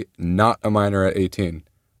officially not a minor at 18. And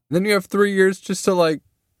then you have 3 years just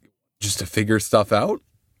to figure stuff out.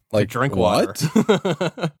 Like, to drink what?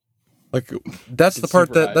 Water. Like, that's the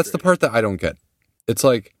part that I don't get. It's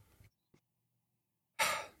like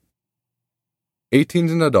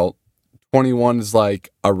 18's an adult, 21 is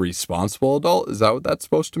like a responsible adult. Is that what that's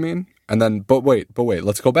supposed to mean? And then, but wait,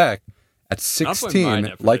 let's go back. At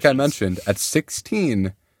 16, like I mentioned, at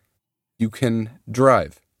 16, you can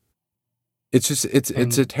drive. It's just, it's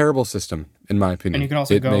a terrible system, in my opinion. And you can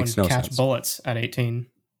also go and catch bullets at 18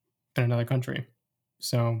 in another country.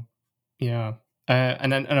 So, yeah.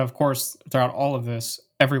 And of course, throughout all of this,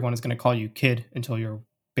 everyone is going to call you kid until you're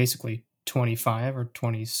basically 25 or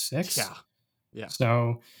 26. Yeah.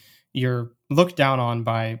 So you're looked down on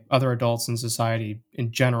by other adults in society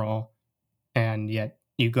in general, and yet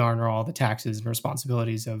you garner all the taxes and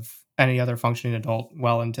responsibilities of any other functioning adult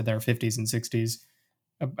well into their 50s and 60s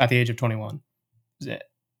at the age of 21.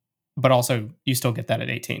 But also, you still get that at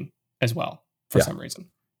 18 as well for some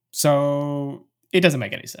reason. So it doesn't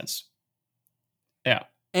make any sense. Yeah.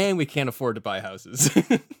 And we can't afford to buy houses.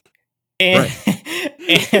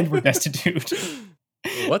 and we're destitute.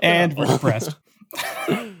 And we're depressed.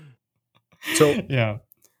 So, yeah.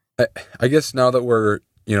 I guess now that we're,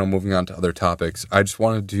 moving on to other topics, I just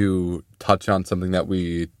wanted to touch on something that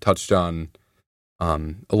we touched on a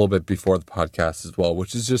little bit before the podcast as well,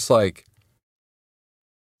 which is just like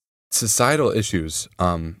societal issues.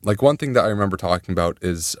 Like one thing that I remember talking about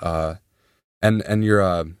is, and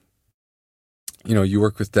you're, you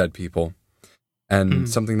work with dead people, and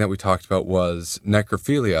something that we talked about was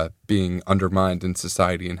necrophilia being undermined in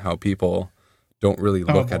society and how people don't really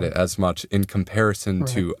look at it as much in comparison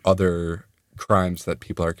to other crimes that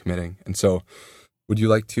people are committing. And so would you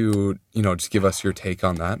like to, just give us your take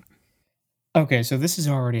on that? Okay, so this is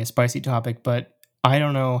already a spicy topic, but I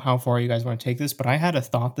don't know how far you guys want to take this, but I had a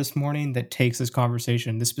thought this morning that takes this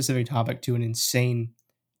conversation, this specific topic, to an insane,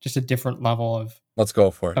 just a different level of. Let's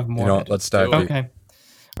go for it. Let's dive deep. Okay.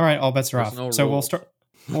 All right, all bets are off. So we'll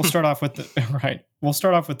start off with We'll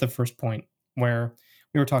start off with the first point where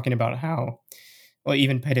we were talking about how, well,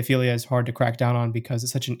 even pedophilia is hard to crack down on because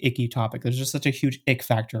it's such an icky topic. There's just such a huge ick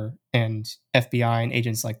factor, and FBI and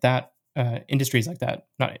agents like that, industries like that,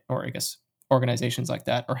 organizations like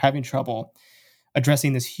that, are having trouble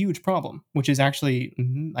addressing this huge problem, which is actually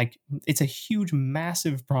it's a huge,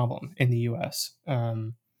 massive problem in the U.S.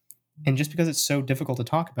 And just because it's so difficult to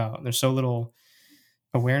talk about, there's so little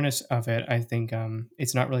awareness of it, I think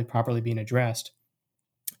it's not really properly being addressed.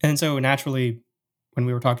 And so naturally, when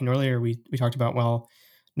we were talking earlier, we talked about, well,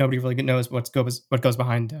 nobody really knows what goes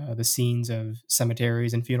behind the scenes of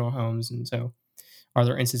cemeteries and funeral homes. And so are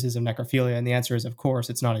there instances of necrophilia? And the answer is, of course,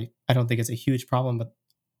 it's not I don't think it's a huge problem, but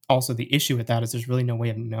also the issue with that is there's really no way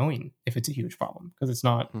of knowing if it's a huge problem because it's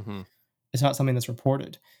not something that's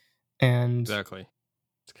reported. And exactly.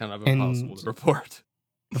 It's kind of impossible to report.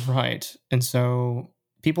 Right. And so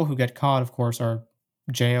people who get caught, of course, are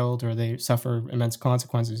jailed or they suffer immense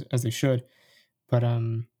consequences, as they should. But,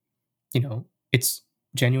 it's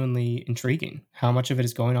genuinely intriguing how much of it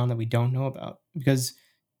is going on that we don't know about. Because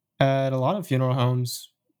at a lot of funeral homes,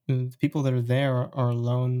 the people that are there are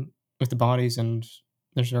alone with the bodies, and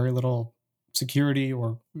there's very little security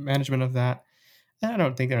or management of that. And I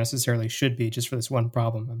don't think there necessarily should be, just for this one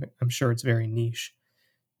problem. I'm sure it's very niche.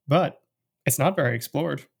 But it's not very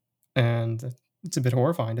explored. And it's a bit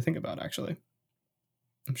horrifying to think about, actually.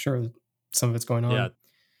 I'm sure some of it's going on. Yeah.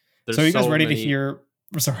 So are you guys ready to hear?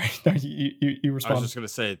 Sorry, you respond. I was just going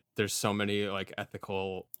to say, there's so many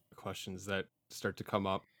ethical questions that start to come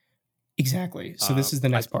up. Exactly. So this is the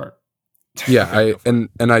next part. Yeah,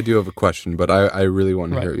 I do have a question, but I really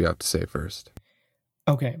want to hear what you have to say first.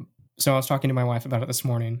 Okay. So I was talking to my wife about it this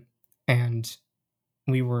morning, and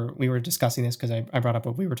we were discussing this because I brought up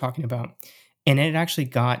what we were talking about, and it actually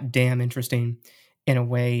got damn interesting in a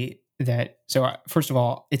way that, so first of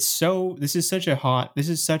all, this is such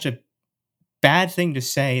a bad thing to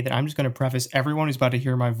say that I'm just going to preface everyone who's about to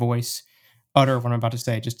hear my voice utter what I'm about to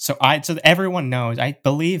say, just so that everyone knows, I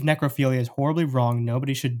believe necrophilia is horribly wrong.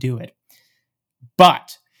 Nobody should do it.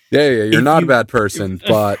 But yeah, you're not a bad person,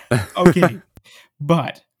 but okay.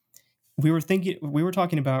 But we were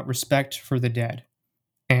talking about respect for the dead,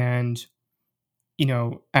 and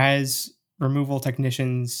as removal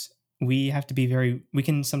technicians, we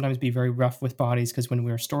can sometimes be very rough with bodies because when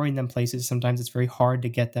we're storing them places, sometimes it's very hard to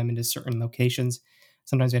get them into certain locations.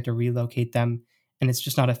 Sometimes we have to relocate them, and it's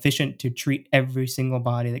just not efficient to treat every single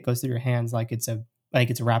body that goes through your hands like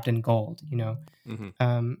it's wrapped in gold. Hmm.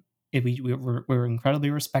 Um, if we're incredibly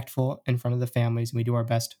respectful in front of the families, and we do our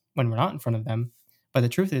best when we're not in front of them. But the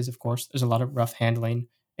truth is, of course, there's a lot of rough handling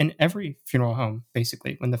in every funeral home,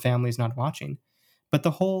 basically, when the family is not watching. But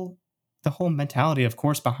the whole mentality, of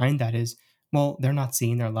course, behind that is, well, they're not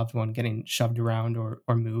seeing their loved one getting shoved around or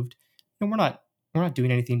moved, and we're not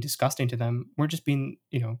doing anything disgusting to them. We're just being,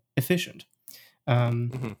 efficient.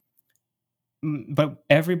 Um, Hmm. but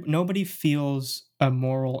nobody feels a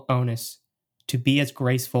moral onus to be as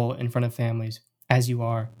graceful in front of families as you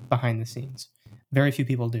are behind the scenes. Very few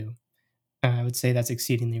people do. I would say that's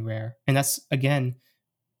exceedingly rare, and that's again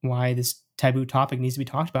why this taboo topic needs to be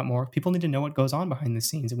talked about more. People need to know what goes on behind the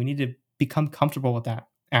scenes, and we need to become comfortable with that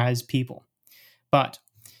as people. But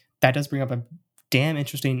that does bring up a damn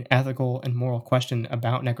interesting ethical and moral question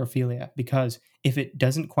about necrophilia, because if it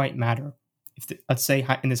doesn't quite matter, let's say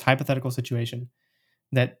in this hypothetical situation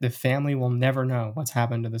that the family will never know what's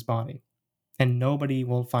happened to this body and nobody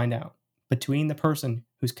will find out between the person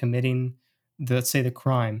who's committing let's say the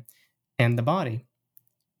crime and the body,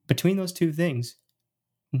 between those two things,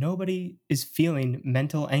 nobody is feeling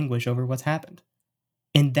mental anguish over what's happened.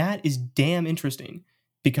 And that is damn interesting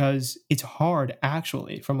because it's hard,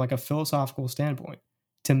 actually, from like a philosophical standpoint,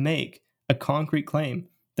 to make a concrete claim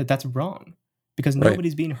that that's wrong because Right.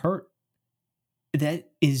 nobody's being hurt.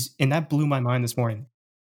 And that blew my mind this morning.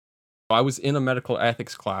 I was in a medical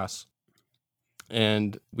ethics class,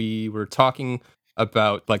 and we were talking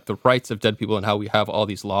about like the rights of dead people and how we have all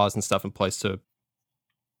these laws and stuff in place to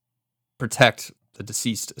protect the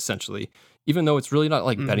deceased, essentially, even though it's really not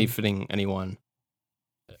like Hmm. benefiting anyone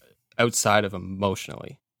outside of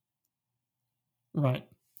emotionally. Right.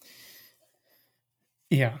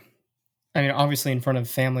 Yeah. I mean, obviously, in front of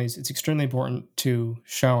families, it's extremely important to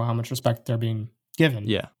show how much respect they're being given.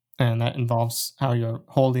 Yeah. And that involves how you're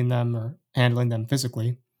holding them or handling them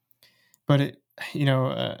physically. But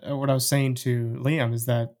what I was saying to Liam is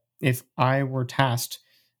that if I were tasked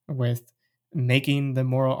with making the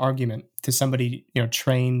moral argument to somebody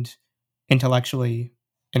trained intellectually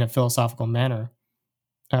in a philosophical manner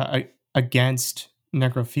against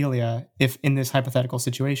necrophilia, if in this hypothetical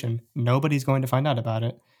situation nobody's going to find out about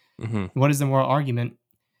it, Hmm. what is the moral argument?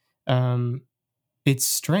 Um, it's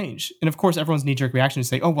strange. And of course, everyone's knee jerk reaction is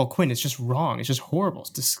say, oh, well, Quinn, it's just wrong. It's just horrible.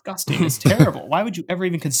 It's disgusting. It's terrible. Why would you ever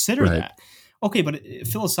even consider Right. that? Okay, but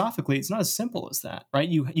philosophically, it's not as simple as that, right?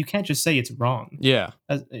 You can't just say it's wrong. Yeah.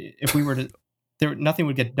 If we were to, nothing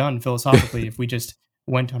would get done philosophically if we just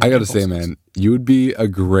went on I our gotta say, impulses. man, you would be a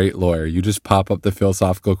great lawyer. You just pop up the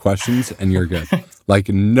philosophical questions and you're good. Like,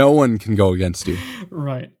 no one can go against you.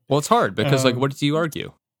 Right. Well, it's hard because like, Um, what do you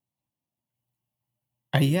argue?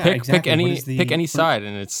 yeah, Pick exactly. any pick any side,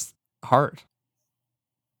 and it's hard.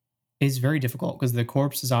 Is very difficult because the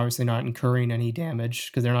corpse is obviously not incurring any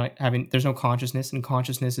damage because there's no consciousness, and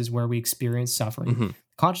consciousness is where we experience suffering. Hmm.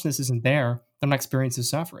 Consciousness isn't there, they're not experiencing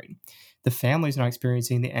suffering. The family's not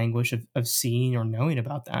experiencing the anguish of seeing or knowing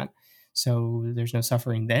about that. So there's no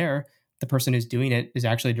suffering there. The person who's doing it is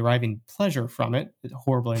actually deriving pleasure from it,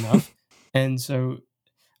 horribly enough. And so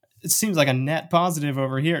it seems like a net positive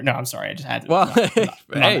over here. No, I'm sorry, I just had to. Well, No,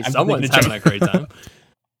 hey, I'm just making someone's a having joke. a great time.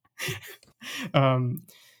 um,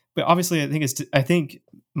 but obviously, I think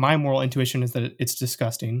my moral intuition is that it's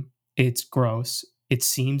disgusting, it's gross, it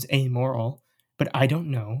seems amoral, but I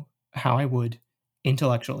don't know how I would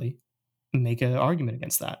intellectually make an argument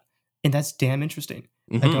against that, and that's damn interesting.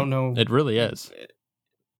 I Hmm. don't know. It really is.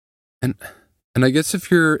 And and I guess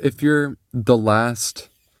if you're the last,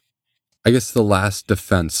 I guess the last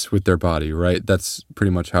defense with their body, right? That's pretty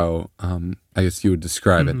much how I guess you would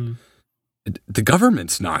describe it. Mhm. The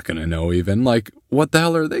government's not going to know even. Like, what the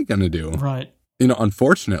hell are they going to do? Right.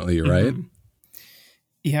 Unfortunately, right? Mhm.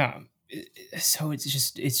 Yeah. So it's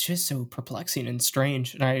just so perplexing and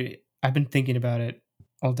strange, and I've been thinking about it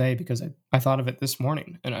all day because I thought of it this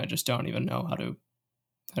morning, and I just don't even know how to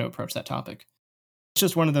approach that topic. It's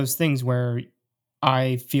just one of those things where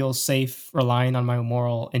I feel safe relying on my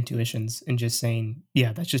moral intuitions and just saying,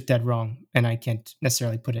 yeah, that's just dead wrong. And I can't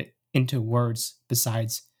necessarily put it into words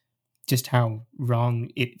besides just how wrong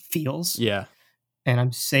it feels. Yeah. And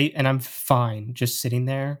I'm safe and I'm fine just sitting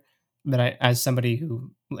there. But as somebody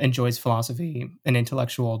who enjoys philosophy and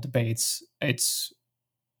intellectual debates,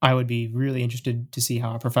 I would be really interested to see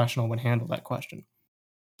how a professional would handle that question.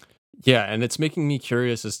 Yeah, and it's making me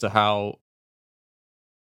curious as to how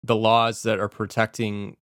the laws that are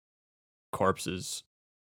protecting corpses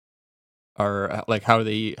are like how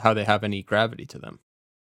they have any gravity to them.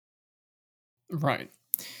 Right.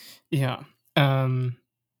 Yeah. Well,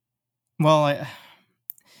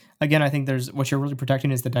 again, I think there's what you're really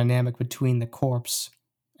protecting is the dynamic between the corpse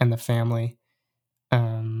and the family.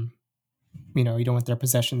 Um, you don't want their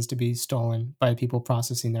possessions to be stolen by people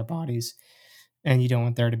processing their bodies, and you don't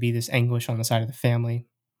want there to be this anguish on the side of the family.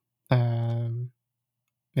 And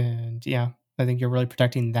yeah, I think you're really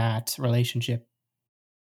protecting that relationship.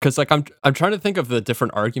 Because like I'm trying to think of the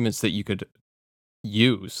different arguments that you could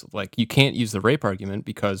use. Like you can't use the rape argument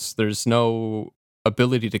because there's no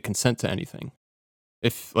ability to consent to anything.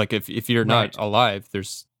 If you're Right. not alive,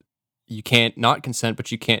 you can't not consent,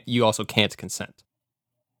 but you also can't consent.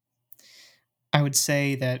 I would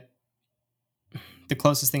say that the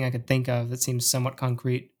closest thing I could think of that seems somewhat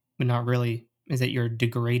concrete, but not really, is that you're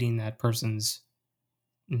degrading that person's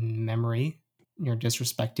memory. You're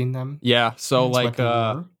disrespecting them. Yeah, so That's what like they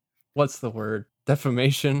were. what's the word?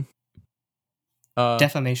 Defamation?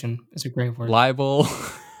 Defamation is a great word. Libel.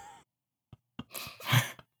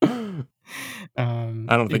 I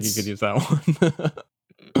don't think you could use that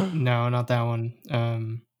one. No, not that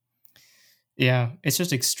one. Yeah, it's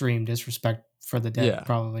just extreme disrespect for the dead, Yeah.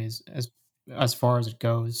 probably as far as it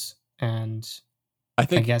goes. And I I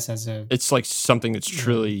think guess as a it's like something that's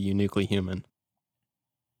truly uniquely human.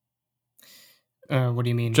 what do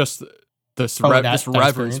you mean? Just this that reverence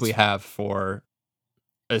we experience? have for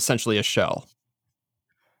essentially a shell.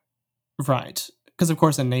 Right. Because of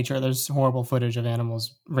course in nature there's horrible footage of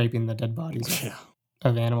animals raping the dead bodies Yeah.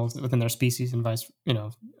 of animals within their species and vice, in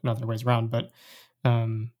other ways around. But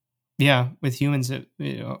yeah, with humans,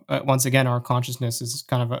 once again, our consciousness is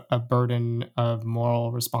kind of a burden of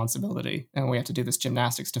moral responsibility, and we have to do this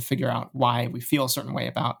gymnastics to figure out why we feel a certain way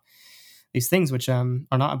about these things, which are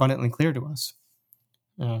not abundantly clear to us.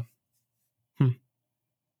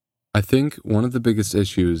 I think one of the biggest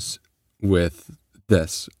issues with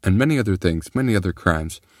this and many other things, many other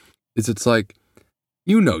crimes, is it's like,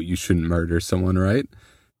 you shouldn't murder someone, right?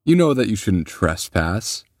 You know that you shouldn't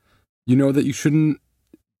trespass. You know that you shouldn't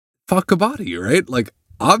fuck a body, right? Like,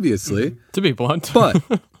 obviously. To be blunt. But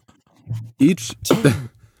each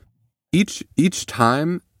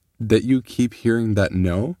time that you keep hearing that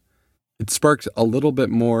no, it sparks a little bit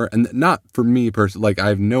more, and not for me personally, like I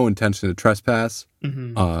have no intention to trespass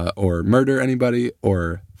or murder anybody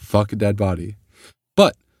or fuck a dead body.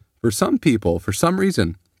 But for some people, for some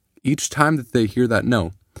reason, each time that they hear that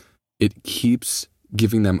no, it keeps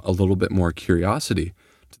giving them a little bit more curiosity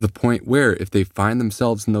to the point where if they find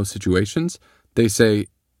themselves in those situations, they say,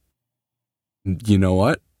 you know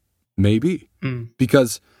what? Maybe.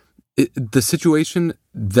 Because the situation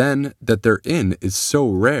then that they're in is so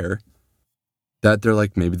rare that they're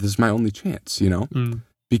like, maybe this is my only chance,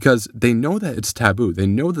 because they know that it's taboo. They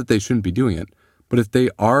know that they shouldn't be doing it. But if they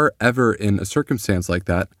are ever in a circumstance like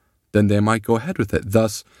that, then they might go ahead with it.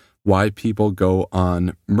 Thus, why people go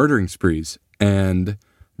on murdering sprees, and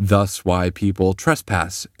thus why people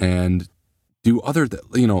trespass and do other, that's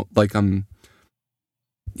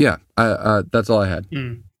all I had.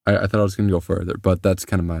 I thought I was going to go further, but that's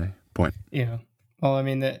kind of my point. Yeah. Well, I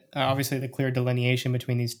mean, obviously the clear delineation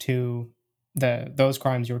between these two, those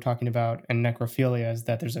crimes you were talking about and necrophilia, is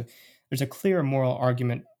that there's a clear moral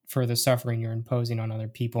argument for the suffering you're imposing on other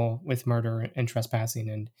people with murder and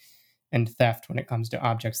trespassing and theft when it comes to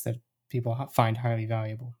objects that people find highly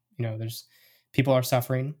valuable. There's people are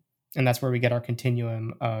suffering, and that's where we get our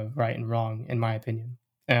continuum of right and wrong, in my opinion.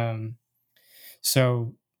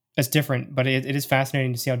 So it's different, but it is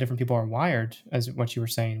fascinating to see how different people are wired, as what you were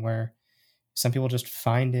saying, where some people just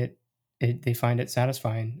they find it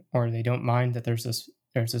satisfying, or they don't mind that there's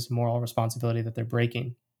this moral responsibility that they're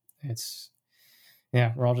breaking.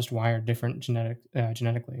 We're all just wired different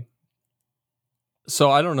genetically.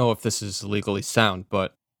 So I don't know if this is legally sound,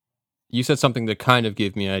 but you said something that kind of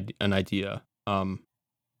gave me an idea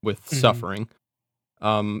with suffering.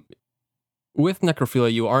 With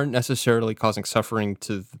necrophilia, you aren't necessarily causing suffering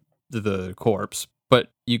to the corpse,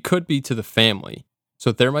 but you could be to the family.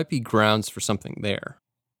 So there might be grounds for something there.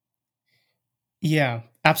 Yeah,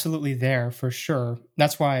 absolutely there for sure.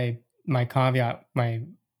 That's why my caveat, my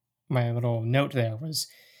little note there was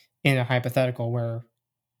in a hypothetical where,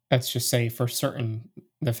 let's just say for certain,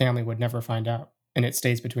 the family would never find out, and it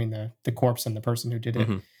stays between the corpse and the person who did it.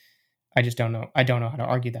 I just don't know. I don't know how to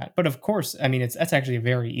argue that. But of course, I mean, that's actually a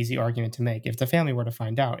very easy argument to make. If the family were to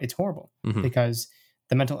find out, it's horrible because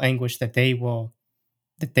the mental anguish that they will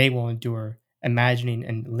endure imagining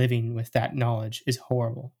and living with that knowledge is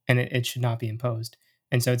horrible, and it should not be imposed.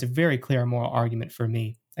 And so it's a very clear moral argument for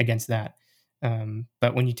me against that.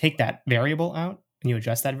 But when you take that variable out, and you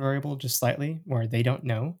adjust that variable just slightly where they don't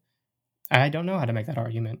know, I don't know how to make that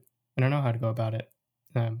argument. I don't know how to go about it.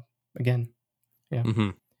 Again, yeah. Mm-hmm.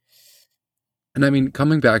 And I mean,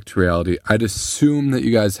 coming back to reality, I'd assume that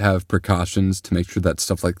you guys have precautions to make sure that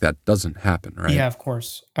stuff like that doesn't happen, right? Yeah, of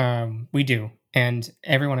course. We do. And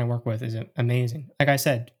everyone I work with is amazing. Like I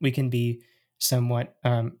said, we can be somewhat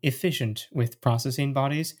efficient with processing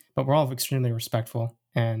bodies, but we're all extremely respectful.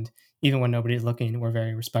 And even when nobody's looking, we're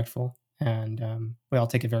very respectful. And we all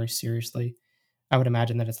take it very seriously. I would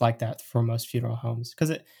imagine that it's like that for most funeral homes.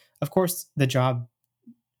 Because, of course, the job,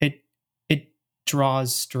 it, it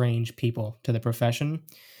draws strange people to the profession,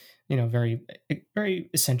 very, very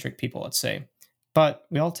eccentric people, let's say. But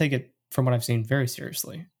we all take it, from what I've seen, very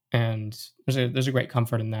seriously. And there's a great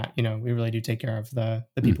comfort in that. We really do take care of the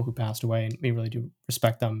Mm. people who passed away, and we really do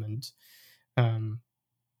respect them, and um,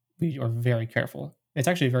 we are very careful. It's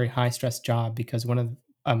actually a very high stress job because one of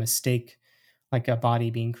a mistake, like a body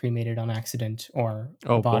being cremated on accident, or a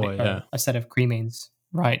Oh body boy, yeah. or a set of cremains,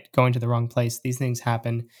 right, going to the wrong place. These things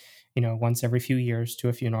happen, once every few years to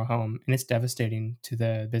a funeral home, and it's devastating to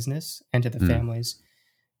the business and to the Mm. families.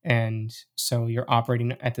 And so you're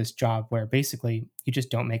operating at this job where basically you just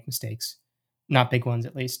don't make mistakes, not big ones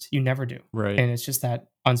at least. You never do. Right. And it's just that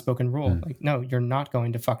unspoken rule. Mm. Like, no, you're not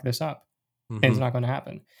going to fuck this up. And Mm-hmm. it's not going to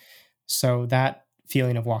happen. So that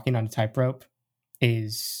feeling of walking on a tightrope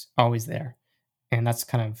is always there. And that's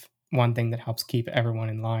kind of one thing that helps keep everyone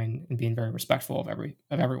in line and being very respectful of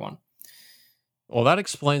everyone. Well, that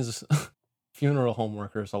explains funeral home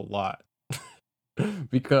workers a lot.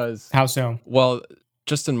 Because, How so? well,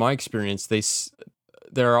 just in my experience,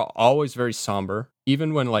 they're always very somber.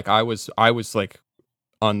 Even when like I was like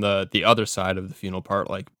on the other side of the funeral part,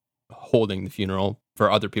 like holding the funeral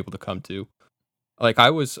for other people to come to. Like I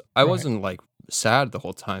Right. wasn't like sad the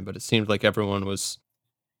whole time, but it seemed like everyone was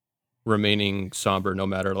remaining somber no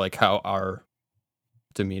matter like how our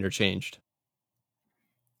demeanor changed.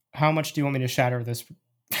 How much do you want me to shatter this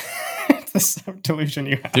this delusion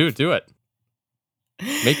you have? Dude, do it.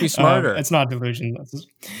 Make me smarter. It's not delusion.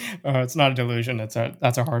 It's not a delusion. That's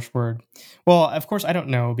a harsh word. Well, of course, I don't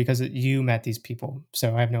know because you met these people,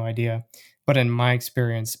 so I have no idea. But in my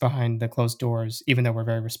experience, behind the closed doors, even though we're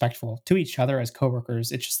very respectful to each other as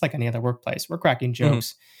coworkers, it's just like any other workplace. We're cracking Mhm.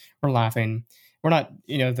 jokes, we're laughing. We're not,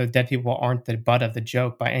 the dead people aren't the butt of the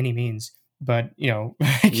joke by any means. But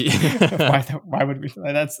like, Yeah. why would we?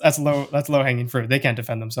 That's low hanging fruit. They can't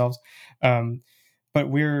defend themselves. But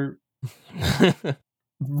we're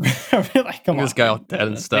like, come This on, guy all dude. dead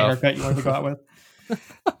and That's the stuff. haircut you wanted to go out with?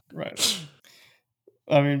 Right.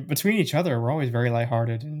 I mean, between each other, we're always very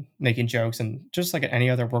lighthearted and making jokes, and just like at any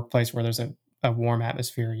other workplace where there's a warm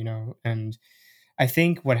atmosphere, And I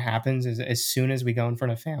think what happens is as soon as we go in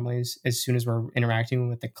front of families, as soon as we're interacting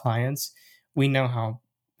with the clients, we know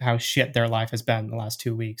how shit their life has been the last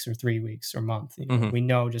 2 weeks or 3 weeks or month. Mhm. We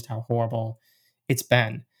know just how horrible it's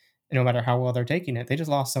been. And no matter how well they're taking it, they just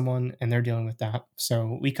lost someone and they're dealing with that.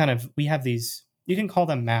 So we have these, you can call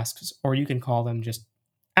them masks, or you can call them just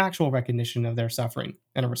actual recognition of their suffering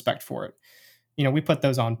and a respect for it. We put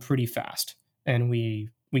those on pretty fast, and we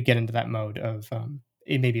get into that mode of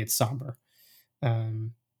maybe it's somber.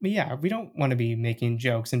 But yeah, we don't want to be making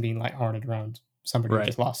jokes and being lighthearted around somebody who Right.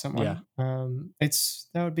 just lost Yeah. someone.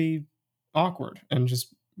 That would be awkward and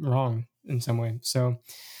just wrong in some way. So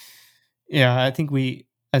yeah, I think we,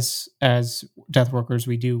 as death workers,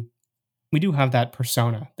 we do have that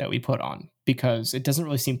persona that we put on because it doesn't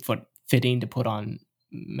really seem fitting to put on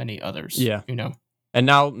many others. Yeah. And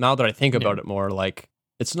now that I think Yeah. about it more, like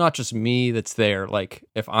it's not just me that's there. Like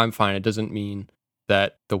if I'm fine, it doesn't mean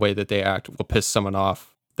that the way that they act will piss someone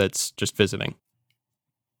off that's just visiting.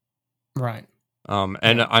 Right. And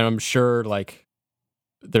Yeah. I'm sure like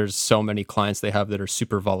there's so many clients they have that are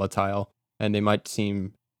super volatile and they might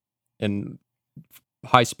seem in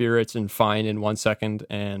high spirits and fine in 1 second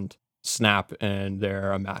and snap and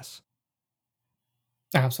they're a mess.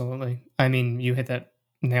 Absolutely. I mean, you hit that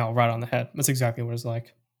nail right on the head. That's exactly what it's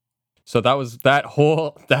like. So that was that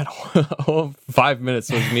whole 5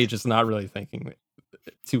 minutes was me just not really thinking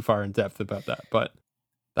too far in depth about that. But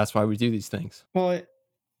that's why we do these things. Well,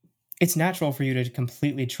 it's natural for you to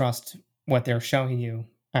completely trust what they're showing you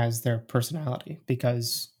as their personality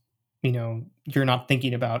because you're not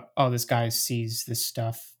thinking about, oh, this guy sees this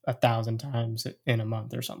stuff 1,000 times in a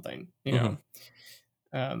month or something. Mhm.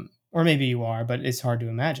 Or maybe you are, but it's hard to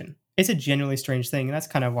imagine. It's a genuinely strange thing, and that's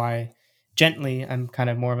kind of why gently I'm kind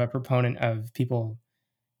of more of a proponent of people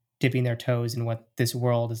dipping their toes in what this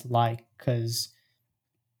world is like, because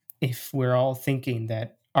if we're all thinking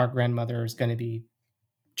that our grandmother is going to be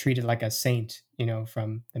treated like a saint,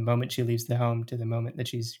 from the moment she leaves the home to the moment that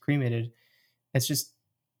she's cremated. It's just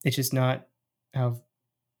it's just not how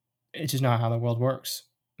it's just not how the world works.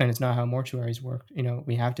 And it's not how mortuaries work.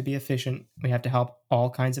 We have to be efficient. We have to help all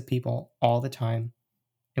kinds of people all the time.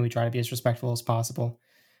 And we try to be as respectful as possible.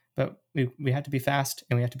 But we have to be fast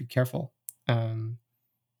and we have to be careful. And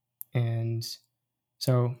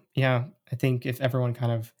so, yeah, I think if everyone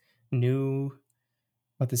kind of knew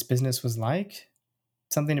what this business was like,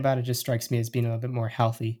 something about it just strikes me as being a little bit more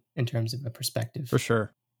healthy in terms of a perspective. For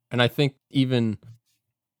sure. And I think even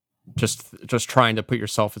just trying to put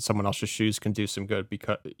yourself in someone else's shoes can do some good,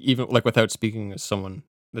 because even like without speaking as someone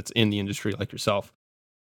that's in the industry like yourself.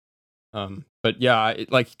 But yeah,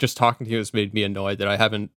 like just talking to you has made me annoyed that I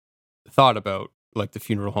haven't thought about like the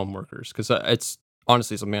funeral home workers, because it's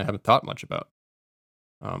honestly something I haven't thought much about.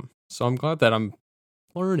 So I'm glad that I'm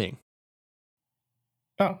learning.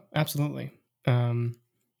 Oh, absolutely.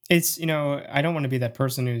 It's I don't want to be that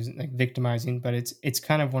person who's like victimizing, but it's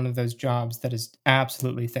kind of one of those jobs that is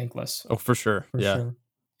absolutely thankless, Oh, for sure. for Yeah. sure.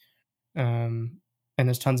 And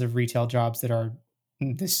there's tons of retail jobs that are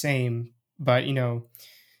the same, but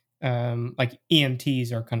like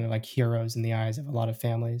EMTs are kind of like heroes in the eyes of a lot of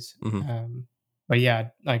families. Mhm. But yeah,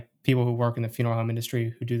 like people who work in the funeral home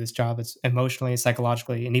industry who do this job, it's emotionally,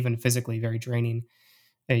 psychologically, and even physically very draining.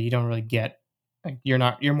 You don't really get, like,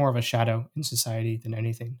 you're more of a shadow in society than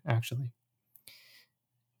anything, actually.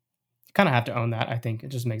 You kind of have to own that. I think it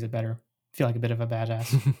just makes it better. Feel like a bit of a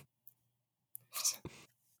badass.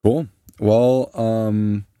 Cool. Well,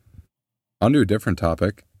 on to a different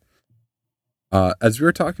topic. As we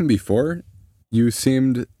were talking before, you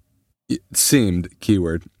seemed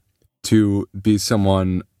keyword to be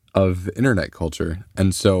someone of internet culture.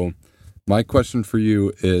 And so my question for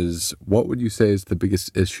you is, what would you say is the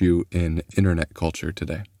biggest issue in internet culture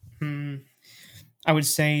today? I would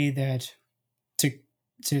say that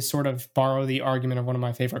to sort of borrow the argument of one of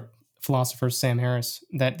my favorite philosophers, Sam Harris,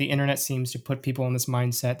 that the internet seems to put people in this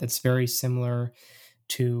mindset that's very similar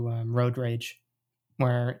to road rage,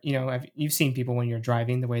 where you've seen people when you're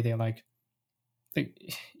driving, the way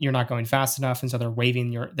you're not going fast enough, and so they're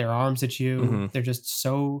waving their arms at you. Mm-hmm. They're just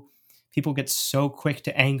people get so quick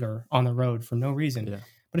to anger on the road for no reason. Yeah.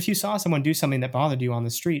 But if you saw someone do something that bothered you on the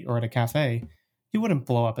street or at a cafe, you wouldn't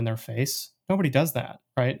blow up in their face. Nobody does that,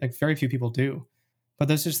 right? Like very few people do. But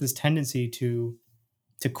there's just this tendency to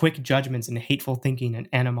quick judgments and hateful thinking and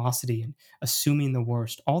animosity and assuming the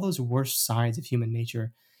worst. All those worst sides of human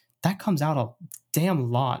nature, that comes out a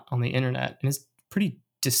damn lot on the internet, and it's pretty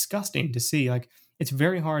disgusting to see. Like, it's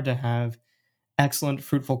very hard to have excellent,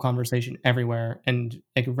 fruitful conversation everywhere. And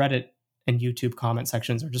like Reddit and YouTube comment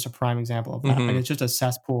sections are just a prime example of that. Mm-hmm. Like, it's just a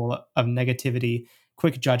cesspool of negativity,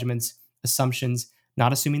 quick judgments, assumptions,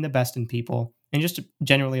 not assuming the best in people, and just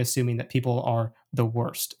generally assuming that people are the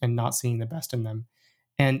worst and not seeing the best in them.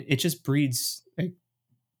 And it just breeds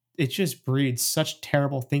such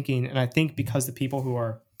terrible thinking. And I think because the people who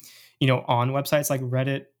are on websites like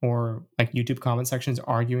Reddit or like YouTube comment sections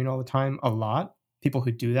arguing all the time, a lot, people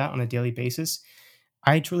who do that on a daily basis,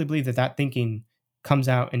 I truly believe that thinking comes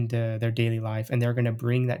out into their daily life, and they're going to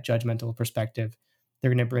bring that judgmental perspective.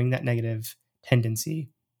 They're going to bring that negative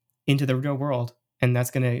tendency into the real world, and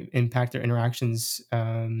that's going to impact their interactions,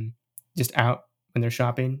 just out when they're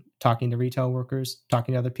shopping, talking to retail workers,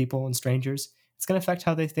 talking to other people and strangers. It's going to affect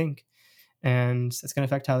how they think, and it's going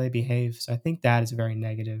to affect how they behave. So I think that is very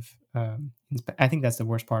negative. I think that's the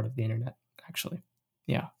worst part of the internet, actually.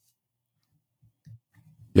 Yeah.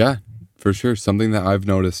 Yeah, for sure. Something that I've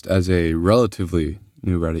noticed as a relatively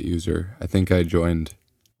new Reddit user, I think I joined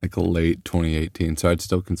like late 2018, so I'd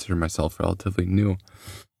still consider myself relatively new,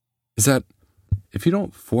 is that if you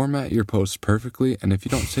don't format your posts perfectly and if you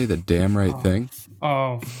don't say the damn right thing,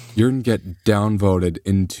 you're going to get downvoted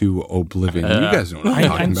into oblivion. You guys know what I'm talking about,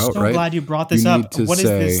 right? I'm so glad you brought this up. What is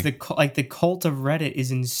this? The cult of Reddit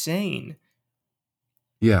is insane.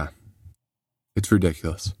 Yeah. It's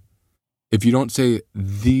ridiculous. If you don't say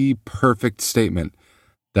the perfect statement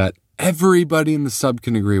that everybody in the sub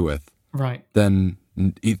can agree with, right, then,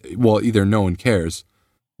 either no one cares,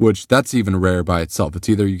 which that's even rare by itself. It's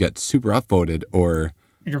either you get super upvoted or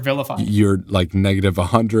you're vilified. You're like negative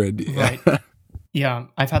 100. Right. Yeah,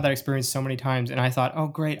 I've had that experience so many times, and I thought, oh,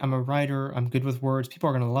 great, I'm a writer, I'm good with words, people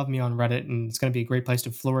are going to love me on Reddit, and it's going to be a great place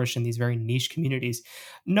to flourish in these very niche communities.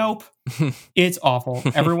 Nope. It's awful.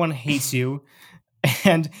 Everyone hates you.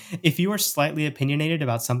 And if you are slightly opinionated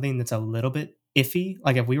about something that's a little bit iffy,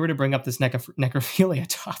 like if we were to bring up this necrophilia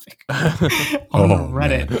topic on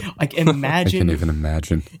Reddit, man. Like imagine, I can't even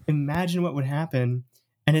imagine what would happen.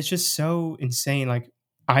 And it's just so insane. Like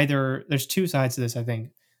either there's two sides to this, I think.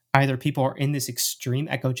 either people are in this extreme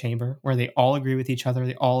echo chamber where they all agree with each other,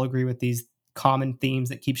 they all agree with these common themes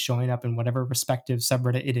that keep showing up in whatever respective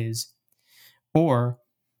subreddit it is, or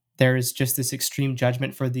there is just this extreme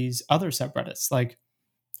judgment for these other subreddits. Like,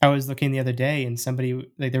 I was looking the other day and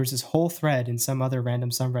somebody, like, there was this whole thread in some other random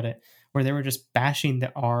subreddit where they were just bashing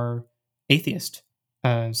our atheist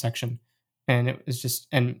section. And it was just,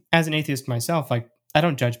 and as an atheist myself, like, I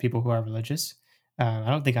don't judge people who are religious. I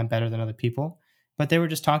don't think I'm better than other people, but they were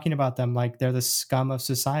just talking about them like they're the scum of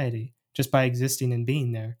society just by existing and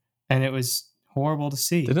being there. And it was horrible to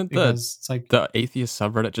see. Didn't because it's like the atheist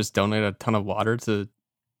subreddit just donate a ton of water to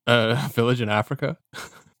a village in Africa?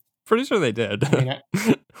 Pretty sure they did.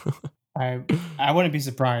 I mean, I wouldn't be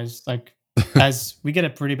surprised. Like, as we get a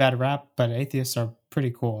pretty bad rap, but atheists are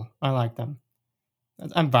pretty cool. I like them.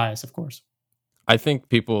 I'm biased, of course. I think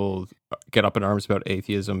people get up in arms about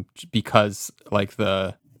atheism because, like,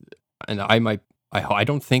 and I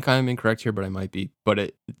don't think I'm incorrect here, but I might be.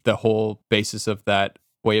 But the whole basis of that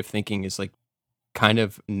way of thinking is like kind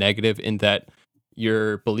of negative in that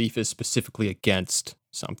your belief is specifically against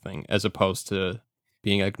something, as opposed to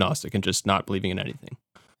being agnostic and just not believing in anything.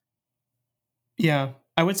 Yeah,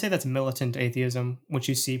 I would say that's militant atheism, which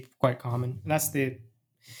you see quite common. That's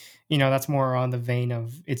that's more on the vein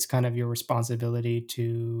of it's kind of your responsibility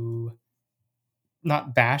to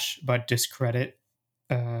not bash but discredit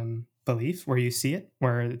belief where you see it,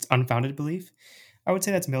 where it's unfounded belief. I would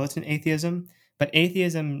say that's militant atheism, but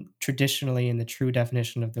atheism traditionally, in the true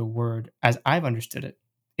definition of the word, as I've understood it,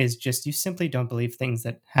 is just you simply don't believe things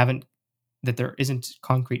that there isn't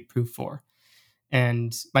concrete proof for.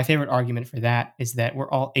 And my favorite argument for that is that we're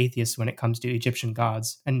all atheists when it comes to Egyptian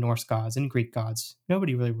gods and Norse gods and Greek gods.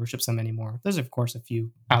 Nobody really worships them anymore. There's, of course, a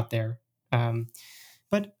few out there.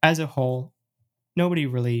 But as a whole, nobody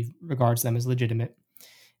really regards them as legitimate.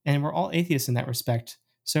 And we're all atheists in that respect.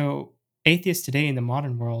 So atheists today in the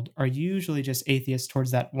modern world are usually just atheists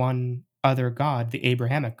towards that one other god, the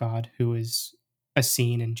Abrahamic God, who is a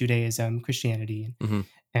seen in Judaism, Christianity,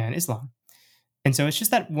 and Islam. And so it's just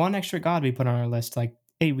that one extra god we put on our list, like,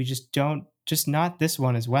 hey, we just not this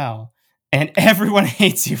one as well. And everyone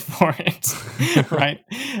hates you for it, right?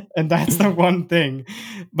 And that's the one thing.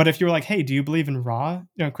 But if you were like, hey, do you believe in Ra?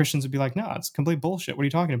 Christians would be like, no, it's complete bullshit. What are you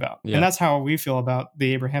talking about? Yeah. And that's how we feel about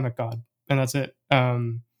the Abrahamic God. And that's it.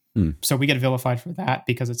 So we get vilified for that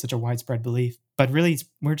because it's such a widespread belief. But really,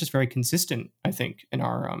 we're just very consistent, I think, in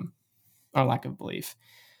our lack of belief.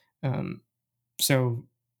 So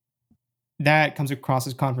that comes across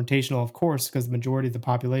as confrontational, of course, because the majority of the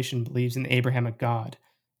population believes in the Abrahamic God.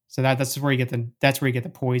 So that's where you get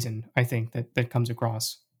the poison, I think, that comes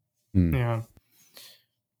across. Yeah.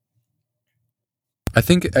 I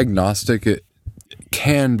think agnostic, it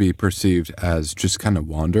can be perceived as just kind of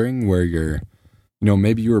wandering, where you're,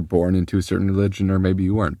 maybe you were born into a certain religion or maybe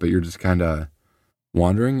you weren't, but you're just kind of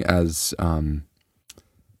wandering. As I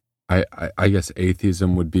guess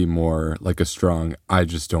atheism would be more like a strong, I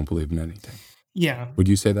just don't believe in anything. Yeah. Would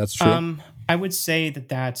you say that's true? I would say that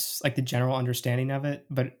that's like the general understanding of it.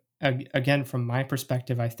 But again, from my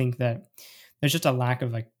perspective, I think that there's just a lack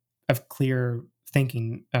of clear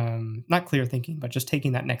thinking, not clear thinking, but just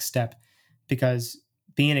taking that next step, because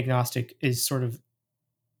being agnostic is sort of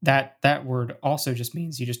that word also just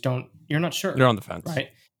means you're not sure. You're on the fence.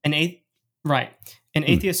 Right. And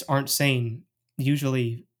atheists aren't saying,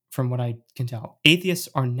 usually from what I can tell, atheists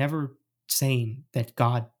are never saying that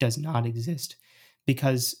God does not exist,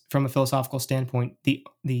 because from a philosophical standpoint,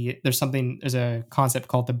 there's a concept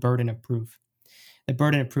called the burden of proof. The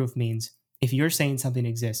burden of proof means if you're saying something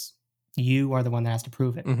exists, you are the one that has to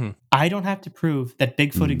prove it. I don't have to prove that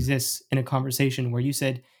Bigfoot exists in a conversation where you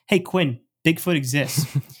said, hey, Quinn, Bigfoot exists.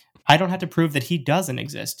 I don't have to prove that he doesn't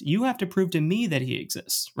exist. You have to prove to me that he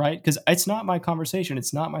exists, right? Because it's not my conversation.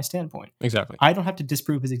 It's not my standpoint. Exactly. I don't have to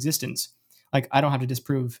disprove his existence. Like, I don't have to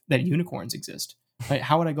disprove that unicorns exist, right?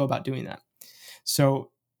 How would I go about doing that?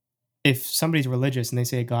 So if somebody's religious and they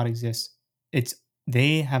say God exists,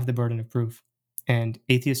 they have the burden of proof, and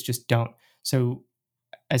atheists just don't. So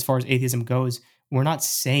as far as atheism goes, we're not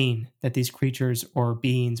saying that these creatures or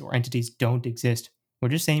beings or entities don't exist. We're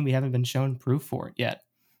just saying we haven't been shown proof for it yet.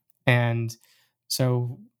 And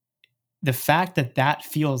so the fact that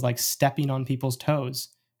feels like stepping on people's toes,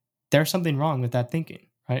 there's something wrong with that thinking,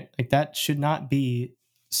 right? Like, that should not be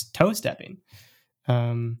toe stepping.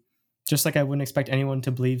 Just like I wouldn't expect anyone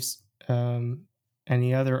to believe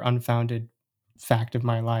any other unfounded fact of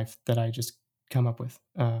my life that I just come up with.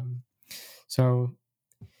 So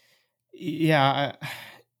yeah,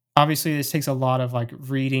 obviously this takes a lot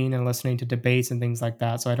of reading and listening to debates and things like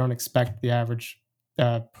that. So I don't expect the average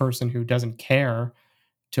person who doesn't care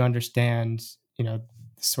to understand,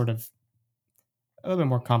 sort of a little bit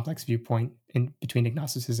more complex viewpoint in between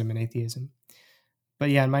agnosticism and atheism. But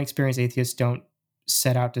yeah, in my experience, atheists don't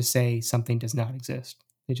set out to say something does not exist.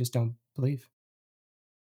 They just don't believe.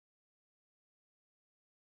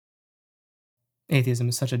 Atheism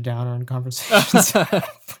is such a downer in conversations.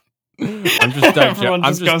 I'm just Everyone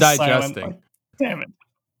I'm just just goes silent. digesting. Like, damn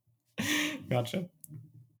it. Gotcha.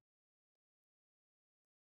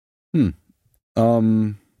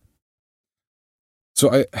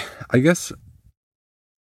 So I guess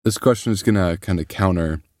this question is gonna kind of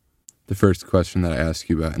counter the first question that I asked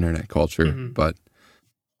you about internet culture, but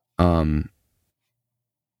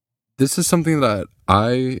this is something that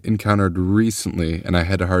I encountered recently, and I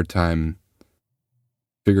had a hard time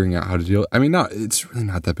figuring out how to deal. I mean, it's really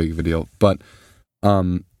not that big of a deal, but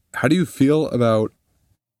how do you feel about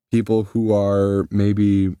people who are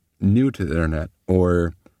maybe new to the internet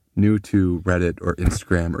or new to Reddit or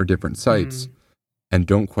Instagram or different sites and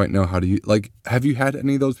don't quite know how to use, like, have you had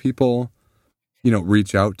any of those people,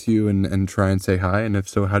 reach out to you and try and say hi? And if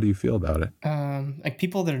so, how do you feel about it? Like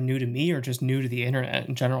people that are new to me or just new to the internet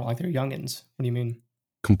in general, like they're youngins. What do you mean?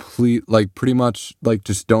 Pretty much, like,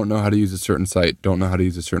 just don't know how to use a certain site, don't know how to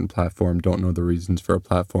use a certain platform, don't know the reasons for a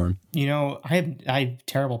platform. I'm a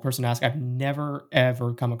terrible person to ask. I've never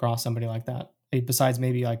ever come across somebody like that. Besides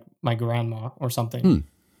maybe like my grandma or something.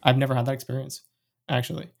 I've never had that experience,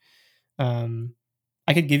 actually.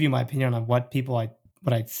 I could give you my opinion on what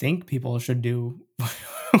I think people should do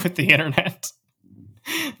with the internet.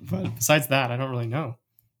 But besides that, I don't really know.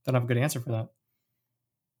 Don't have a good answer for that.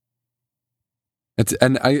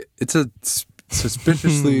 It's a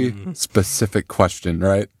suspiciously specific question,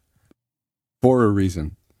 right? For a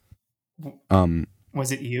reason.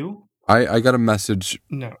 Was it you? I got a message.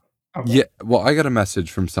 No. Okay. Yeah, well, I got a message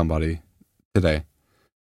from somebody today.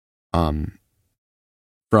 From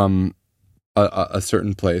a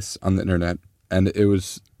certain place on the internet, and it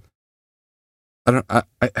was, I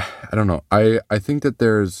don't know. I think that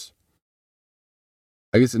there's,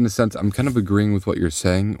 I guess in a sense, I'm kind of agreeing with what you're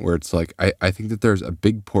saying, where it's like, I think that there's a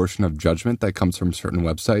big portion of judgment that comes from certain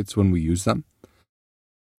websites when we use them.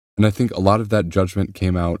 And I think a lot of that judgment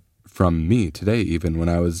came out from me today, even when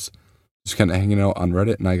I was just kind of hanging out on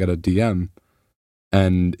Reddit and I got a DM,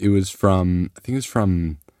 and it was from, I think it was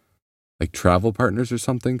from like Travel Partners or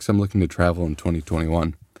something, because I'm looking to travel in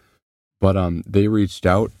 2021. But they reached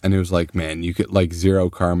out and it was like, man, you get like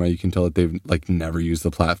zero karma. You can tell that they've like never used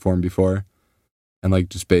the platform before. And like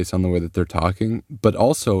just based on the way that they're talking. But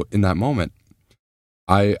also in that moment,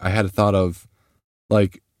 I had a thought of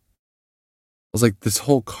like, I was like this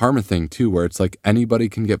whole karma thing too, where it's like anybody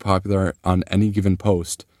can get popular on any given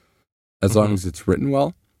post as long as it's written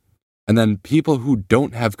well. And then people who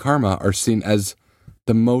don't have karma are seen as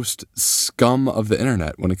the most scum of the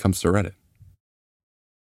internet when it comes to Reddit.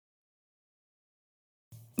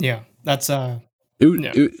 Yeah, that's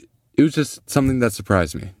It was just something that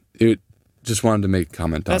surprised me. It just wanted to make a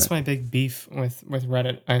comment on it. That's my big beef with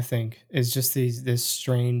Reddit, I think, is just this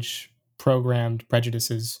strange programmed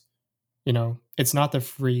prejudices. It's not the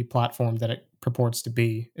free platform that it purports to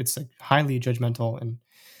be. It's like highly judgmental and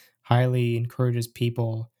highly encourages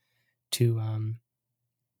people to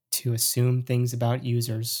assume things about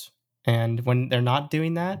users. And when they're not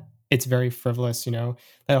doing that, it's very frivolous.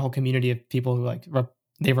 That whole community of people who like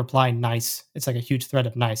they reply nice. It's like a huge thread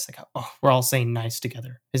of nice. Like, oh, we're all saying nice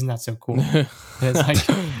together. Isn't that so cool? And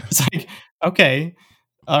it's like, okay,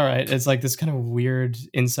 all right. It's like this kind of weird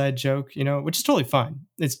inside joke, which is totally fine.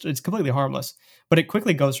 It's completely harmless, but it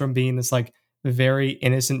quickly goes from being this like very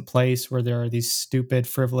innocent place where there are these stupid,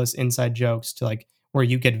 frivolous inside jokes to like where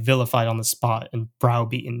you get vilified on the spot and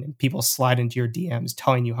browbeaten, and people slide into your DMs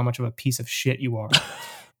telling you how much of a piece of shit you are.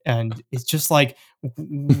 And it's just like,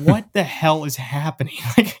 what the hell is happening?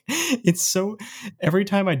 Like, it's so, every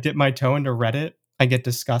time I dip my toe into Reddit, I get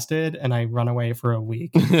disgusted and I run away for a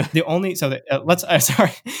week.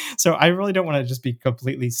 So I really don't want to just be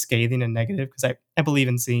completely scathing and negative, because I believe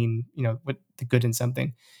in seeing, what the good in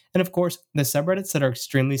something. And of course, the subreddits that are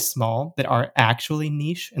extremely small, that are actually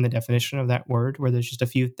niche in the definition of that word, where there's just a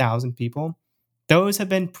few thousand people, those have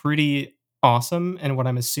been pretty awesome. And what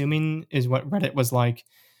I'm assuming is what Reddit was like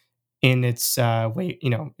in its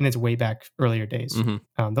way back earlier days.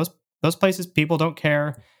 Those places, people don't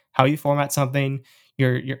care how you format something.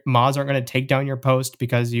 Your mods aren't going to take down your post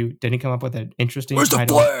because you didn't come up with an interesting Where's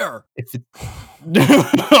title. Where's the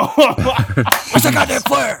goddamn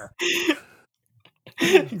flare?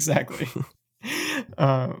 Exactly.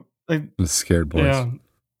 The scared boys. Yeah.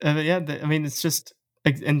 I mean, it's just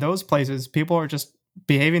in those places, people are just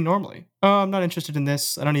behaving normally. Oh, I'm not interested in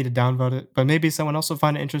this. I don't need to downvote it, but maybe someone else will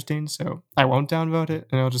find it interesting, so I won't downvote it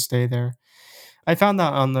and it'll just stay there. I found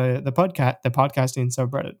that on the podcasting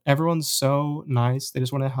subreddit. Everyone's so nice. They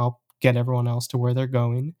just want to help get everyone else to where they're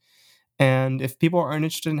going. And if people aren't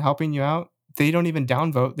interested in helping you out, they don't even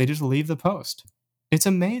downvote. They just leave the post. It's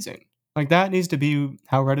amazing. Like that needs to be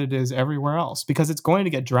how Reddit is everywhere else because it's going to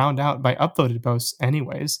get drowned out by upvoted posts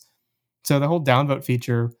anyways. So the whole downvote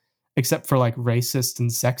feature, except for like racists and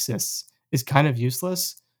sexists, is kind of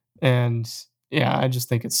useless. And yeah, I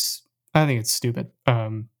think it's stupid.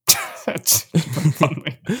 That's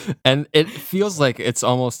funny. And it feels like it's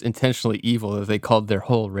almost intentionally evil that they called their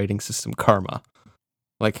whole rating system karma.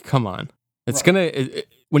 Like, come on. It's Right. gonna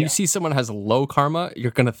when you see someone has low karma,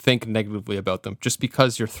 you're gonna think negatively about them just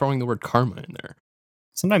because you're throwing the word karma in there.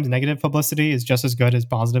 Sometimes negative publicity is just as good as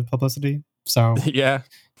positive publicity. So, Yeah.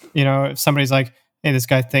 if somebody's like, hey, this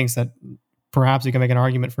guy thinks that perhaps you can make an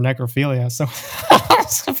argument for necrophilia. So,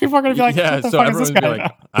 so people are going to be like, Yeah, what the so fuck is this everyone's guy be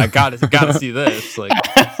like, I gotta see this. Like,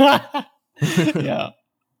 about? Yeah.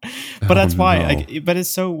 But that's why, no. like, but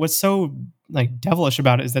what's so like devilish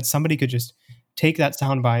about it is that somebody could just take that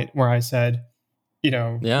soundbite where I said,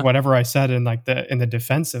 Yeah. whatever I said in the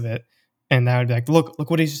defense of it, and that would be like, look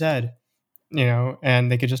what he said,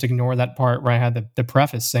 and they could just ignore that part where I had the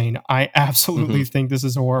preface saying, I absolutely think this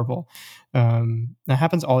is horrible. That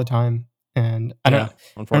happens all the time, and I don't know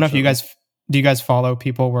if unfortunately. do you guys follow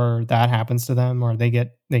people where that happens to them or they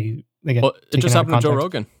get Well, it taken just out of happened to Joe context?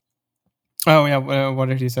 Rogan. Oh yeah, what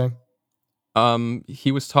did he say?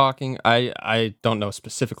 He was talking. I don't know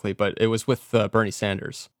specifically, but it was with Bernie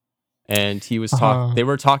Sanders, and he was Uh-huh. They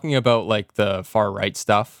were talking about like the far right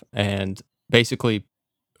stuff, and basically,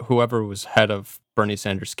 whoever was head of Bernie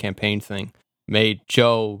Sanders' campaign thing made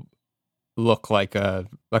Joe look like a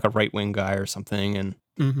right wing guy or something, and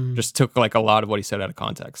Mm-hmm. just took like a lot of what he said out of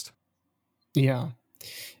context. Yeah,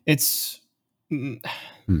 it's Hmm.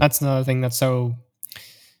 that's another thing that's so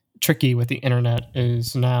tricky with the internet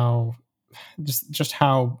is now just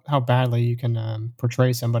how badly you can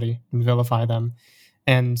portray somebody and vilify them.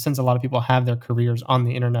 And since a lot of people have their careers on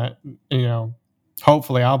the internet,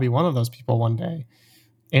 hopefully I'll be one of those people one day.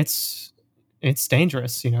 It's it's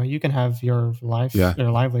dangerous. You can have your life, Yeah.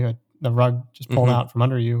 your livelihood, the rug just pulled Mm-hmm. out from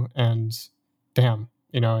under you, and damn,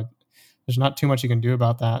 there's not too much you can do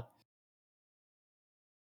about that.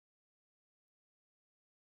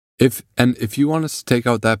 If you want us to take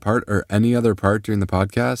out that part or any other part during the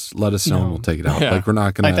podcast, let us know and No. we'll take it out. Yeah. Like we're not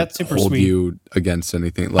Like, gonna that's super hold sweet. you against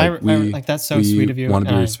anything. I Like we like that's so sweet of you. want to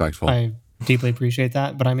and be respectful. I deeply appreciate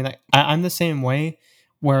that. But I mean, I'm the same way.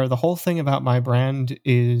 Where the whole thing about my brand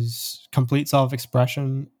is complete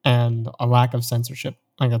self-expression and a lack of censorship.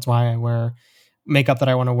 Like that's why I wear makeup that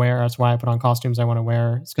I want to wear. That's why I put on costumes I want to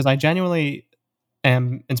wear. It's because I genuinely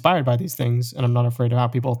am inspired by these things, and I'm not afraid of how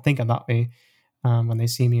people think about me when they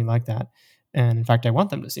see me like that. And in fact, I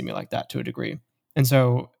want them to see me like that to a degree. And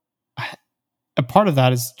so a part of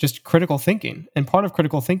that is just critical thinking. And part of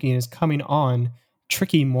critical thinking is coming on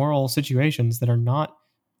tricky moral situations that are not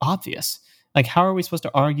obvious. Like, how are we supposed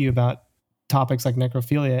to argue about topics like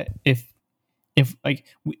necrophilia if like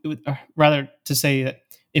rather to say that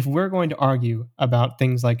if we're going to argue about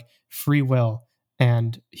things like free will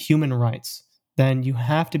and human rights, then you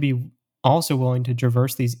have to be also willing to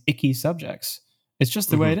traverse these icky subjects. It's just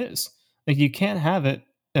the way it is. Like you can't have it.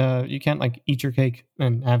 You can't like eat your cake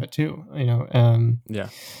and have it too. Yeah.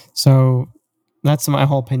 So that's my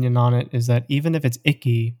whole opinion on it. Is that even if it's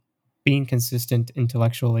icky, being consistent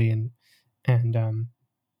intellectually and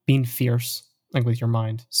being fierce like with your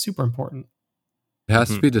mind, super important. It has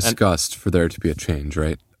to be And discussed for there to be a change,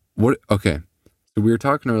 right? What? Okay. So we were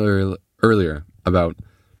talking earlier about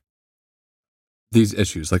these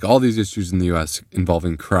issues, like all these issues in the U.S.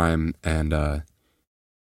 involving crime and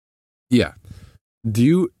yeah. Do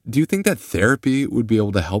you think that therapy would be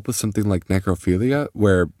able to help with something like necrophilia,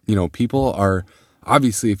 where people are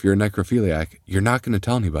obviously, if you're a necrophiliac, you're not going to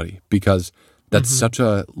tell anybody because that's such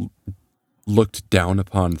a looked down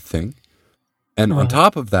upon thing, and on Right.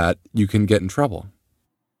 top of that, you can get in trouble.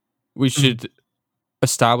 we should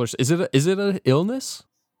establish: is it an illness?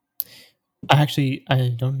 I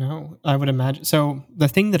don't know. I would imagine. So the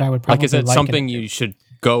thing that I would probably Like, is it liken something it to- you should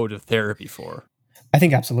go to therapy for? I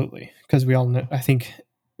think absolutely, because we all know. I think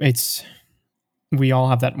we all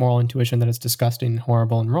have that moral intuition that it's disgusting,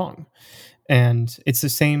 horrible, and wrong. And it's the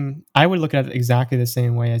same. I would look at it exactly the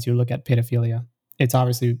same way as you look at pedophilia. It's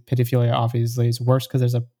obviously pedophilia. Obviously, is worse because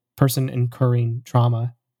there's a person incurring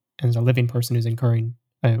trauma, and there's a living person who's incurring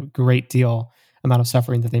a great deal amount of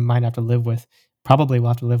suffering that they might have to live with probably will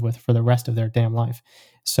have to live with for the rest of their damn life.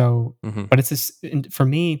 So, but it's this, for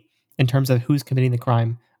me, in terms of who's committing the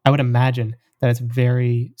crime, I would imagine that it's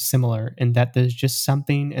very similar in that there's just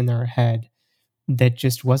something in their head that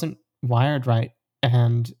just wasn't wired right.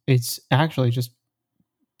 And it's actually just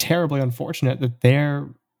terribly unfortunate that they're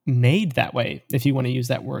made that way, if you want to use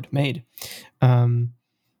that word, made. And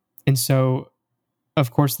so,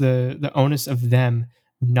 of course, the onus of them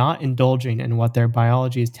not indulging in what their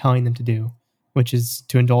biology is telling them to do, which is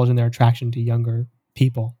to indulge in their attraction to younger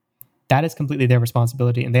people, that is completely their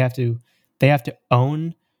responsibility, and they have to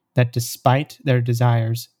own that despite their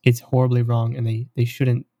desires, it's horribly wrong, and they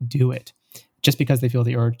shouldn't do it. Just because they feel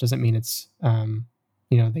the urge doesn't mean it's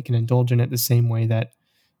they can indulge in it the same way that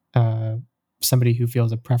somebody who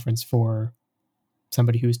feels a preference for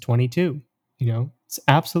somebody who's 22. It's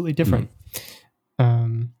absolutely different.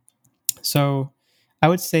 So I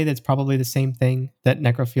would say that's probably the same thing, that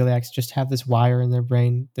necrophiliacs just have this wire in their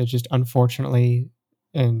brain that just unfortunately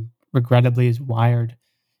and regrettably is wired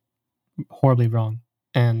horribly wrong.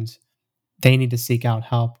 And they need to seek out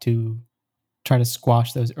help to try to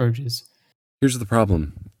squash those urges. Here's the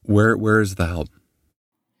problem. Where is the help?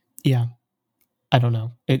 Yeah. I don't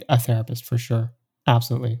know. A therapist for sure.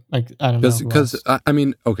 Absolutely. Like, I don't know. Because, I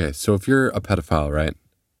mean, okay, so if you're a pedophile, right?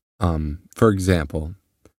 For example,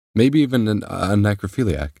 maybe even a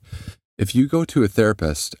necrophiliac, if you go to a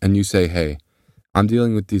therapist and you say, hey, I'm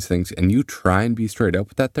dealing with these things, and you try and be straight up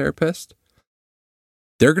with that therapist,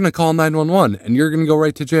 they're going to call 911 and you're going to go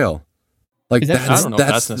right to jail. Like, I don't know if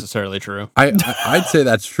that's necessarily true. I'd say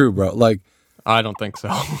that's true, bro. Like, I don't think so.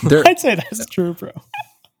 I'd say that's true, bro.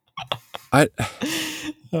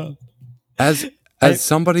 As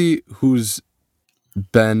somebody who's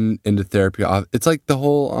been into therapy, it's like the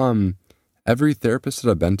whole every therapist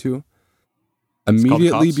that I've been to,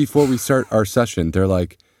 immediately before we start our session, they're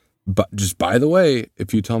like, but just by the way,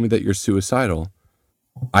 if you tell me that you're suicidal,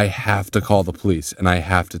 I have to call the police and I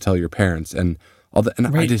have to tell your parents and all that. And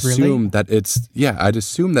I'd assume that I'd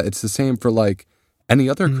assume that it's the same for like any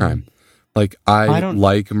other crime. Like, I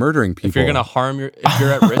like murdering people. If you're if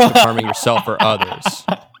you're at risk of harming yourself or others.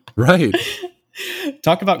 Right.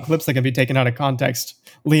 Talk about clips that can be taken out of context.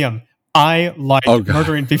 Liam, I like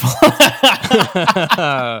murdering people.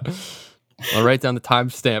 I'll write down the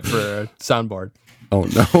timestamp for a soundboard. Oh,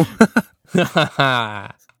 no.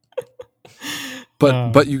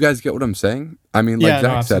 But you guys get what I'm saying? I mean, like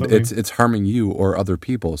Jack said, it's harming you or other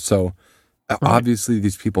people. So obviously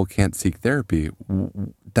these people can't seek therapy.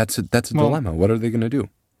 That's a dilemma. What are they going to do?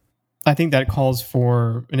 I think that calls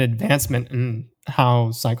for an advancement in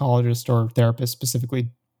how psychologists or therapists specifically,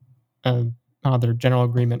 how their general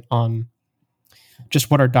agreement on just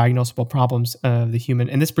what are diagnosable problems of the human.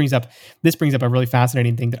 And this brings up a really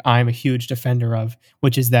fascinating thing that I'm a huge defender of,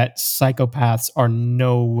 which is that psychopaths are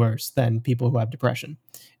no worse than people who have depression.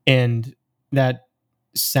 And that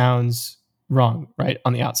sounds wrong, right,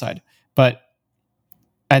 on the outside. But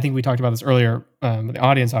I think we talked about this earlier. The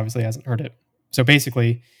audience obviously hasn't heard it. So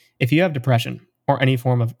basically, if you have depression or any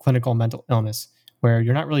form of clinical mental illness where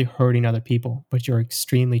you're not really hurting other people, but you're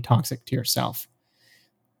extremely toxic to yourself,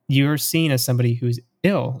 you're seen as somebody who's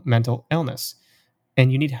mental illness,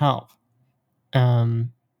 and you need help.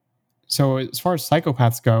 So as far as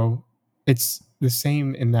psychopaths go, it's the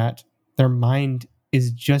same in that their mind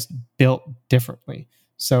is just built differently.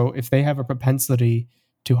 So if they have a propensity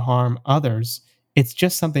to harm others, it's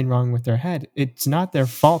just something wrong with their head. It's not their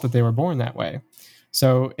fault that they were born that way.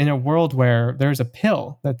 So in a world where there's a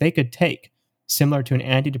pill that they could take, similar to an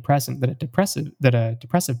antidepressant that a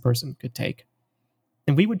depressive person could take,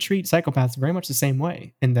 and we would treat psychopaths very much the same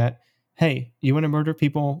way, in that, hey, you want to murder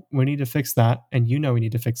people, we need to fix that, and we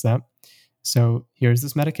need to fix that. So here's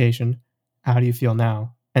this medication. How do you feel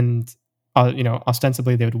now? And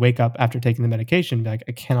ostensibly they would wake up after taking the medication and be like,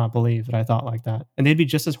 I cannot believe that I thought like that. And they'd be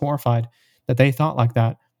just as horrified that they thought like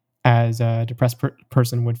that as a depressed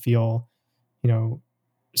person would feel,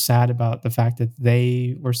 sad about the fact that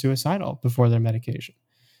they were suicidal before their medication.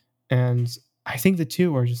 And I think the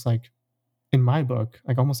two are just like, in my book,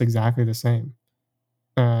 like almost exactly the same.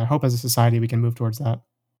 I hope as a society we can move towards that.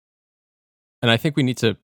 And I think we need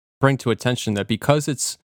to bring to attention that because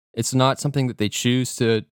it's not something that they choose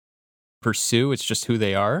to pursue, it's just who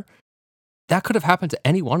they are, that could have happened to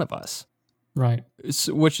any one of us. Right.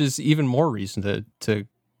 Which is even more reason to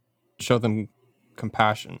show them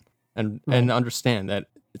compassion and understand that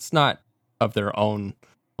it's not of their own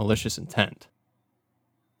malicious intent.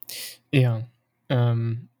 Yeah.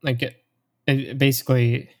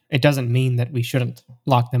 Basically, it doesn't mean that we shouldn't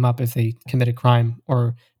lock them up if they commit a crime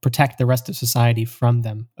or protect the rest of society from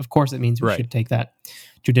them. Of course, it means we should take that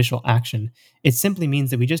judicial action. It simply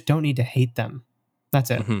means that we just don't need to hate them. That's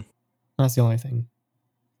it. Mhm. That's the only thing.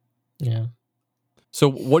 Yeah. So,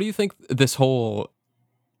 what do you think this whole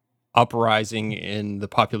uprising in the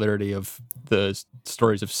popularity of the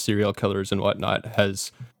stories of serial killers and whatnot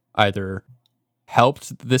has either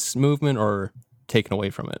helped this movement or taken away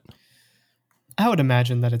from it? I would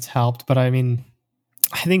imagine that it's helped, but I mean,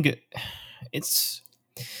 I think it's.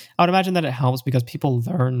 I would imagine that it helps because people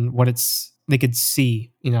learn what they could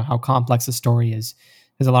see, how complex the story is.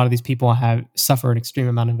 Because a lot of these people have suffered an extreme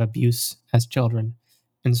amount of abuse as children.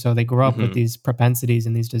 And so they grow up with Mhm. these propensities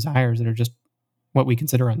and these desires that are just what we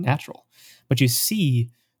consider unnatural. But you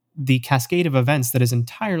see the cascade of events that is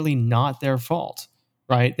entirely not their fault,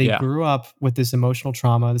 right? They Yeah. grew up with this emotional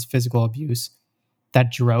trauma, this physical abuse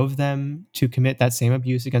that drove them to commit that same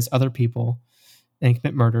abuse against other people and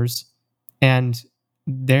commit murders. And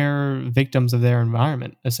they're victims of their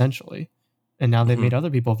environment, essentially. And now they've Mhm. made other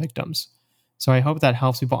people victims. So I hope that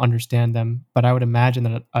helps people understand them. But I would imagine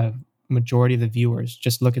that a majority of the viewers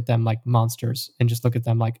just look at them like monsters and just look at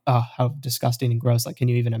them like, oh, how disgusting and gross. Like, can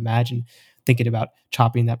you even imagine thinking about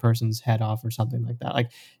chopping that person's head off or something like that?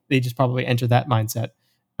 Like, they just probably enter that mindset.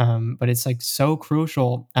 But it's like so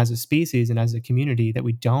crucial as a species and as a community that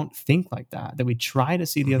we don't think like that we try to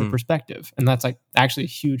see the other Mhm. perspective. And that's like actually a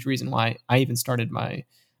huge reason why I even started my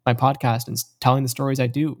podcast and telling the stories I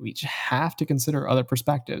do. We just have to consider other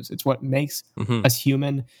perspectives. It's what makes Mhm. us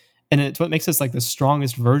human. And it's what makes us like the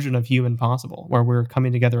strongest version of human possible, where we're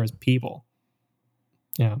coming together as people.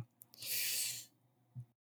 Yeah.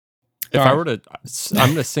 If All I right. were to,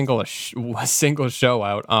 I'm going to a single show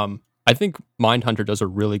out. I think Mindhunter does a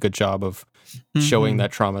really good job of showing Mhm.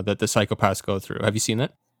 that trauma that the psychopaths go through. Have you seen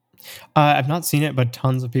it? I've not seen it, but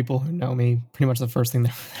tons of people who know me, pretty much the first thing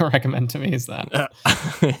they recommend to me is that.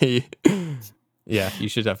 Yeah, you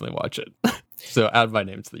should definitely watch it. So add my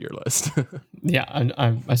name to your list. Yeah,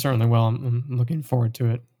 I certainly will. I'm looking forward to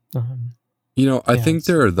it. I Yeah, think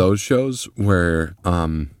there are those shows where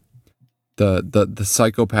the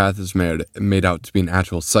psychopath is made out to be an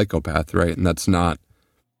actual psychopath, right? And that's not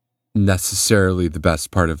necessarily the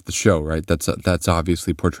best part of the show, right? That's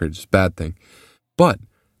obviously portrayed as a bad thing. But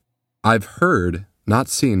I've heard, not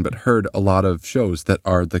seen, but heard a lot of shows that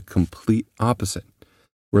are the complete opposite,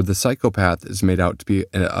 where the psychopath is made out to be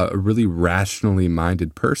a really rationally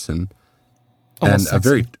minded person and almost a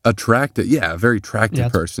very sexy. attractive, a very attractive Yeah,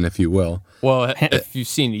 person, if you will. Well, Ha- if you've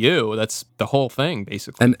seen You, that's the whole thing,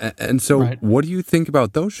 basically. And so, right. what do you think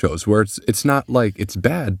about those shows where it's not like it's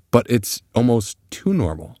bad, but it's almost too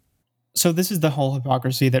normal? So this is the whole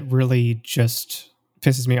hypocrisy that really just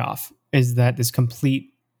pisses me off. Is that this complete?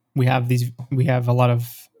 We have a lot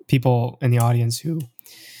of people in the audience who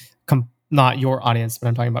not your audience, but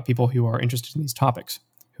I'm talking about people who are interested in these topics,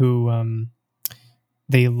 who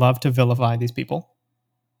they love to vilify these people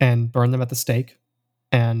and burn them at the stake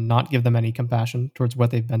and not give them any compassion towards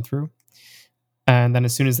what they've been through. And then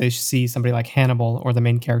as soon as they see somebody like Hannibal or the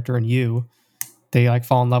main character in You, they like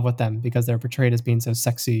fall in love with them because they're portrayed as being so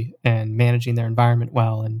sexy and managing their environment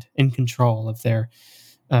well and in control of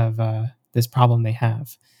this problem they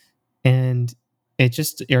have. And it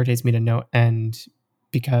just irritates me to no end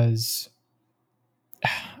because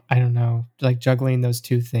I don't know, like juggling those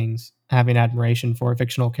two things, having admiration for a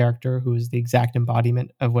fictional character who is the exact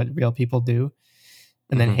embodiment of what real people do,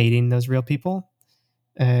 and then Hmm. hating those real people.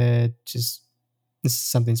 Just this is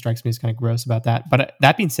something strikes me as kind of gross about that. But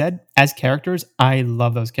that being said, as characters, I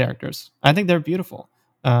love those characters. I think they're beautiful.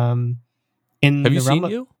 Have In you the realm seen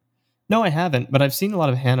of You? no, I haven't, but I've seen a lot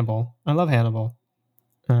of Hannibal. I love Hannibal.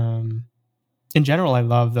 Um, in general, I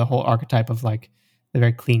love the whole archetype of like the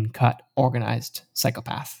very clean cut, organized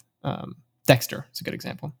psychopath. Dexter is a good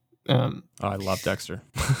example. Oh, I love Dexter.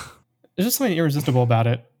 There's just something irresistible about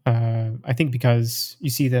it. I think because you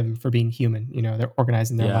see them for being human. They're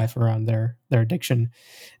organizing their Yeah. life around their addiction,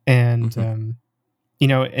 and Hmm.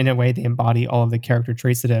 in a way, they embody all of the character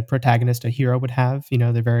traits that a protagonist, a hero would have.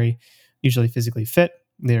 They're very usually physically fit.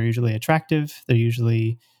 They're usually attractive. They're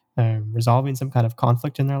usually resolving some kind of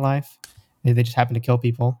conflict in their life. Maybe they just happen to kill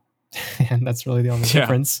people, and that's really the only Yeah.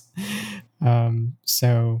 difference.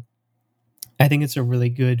 So I think it's a really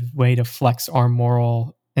good way to flex our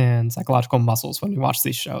moral and psychological muscles when we watch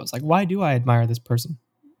these shows. Like, why do I admire this person?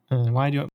 Why do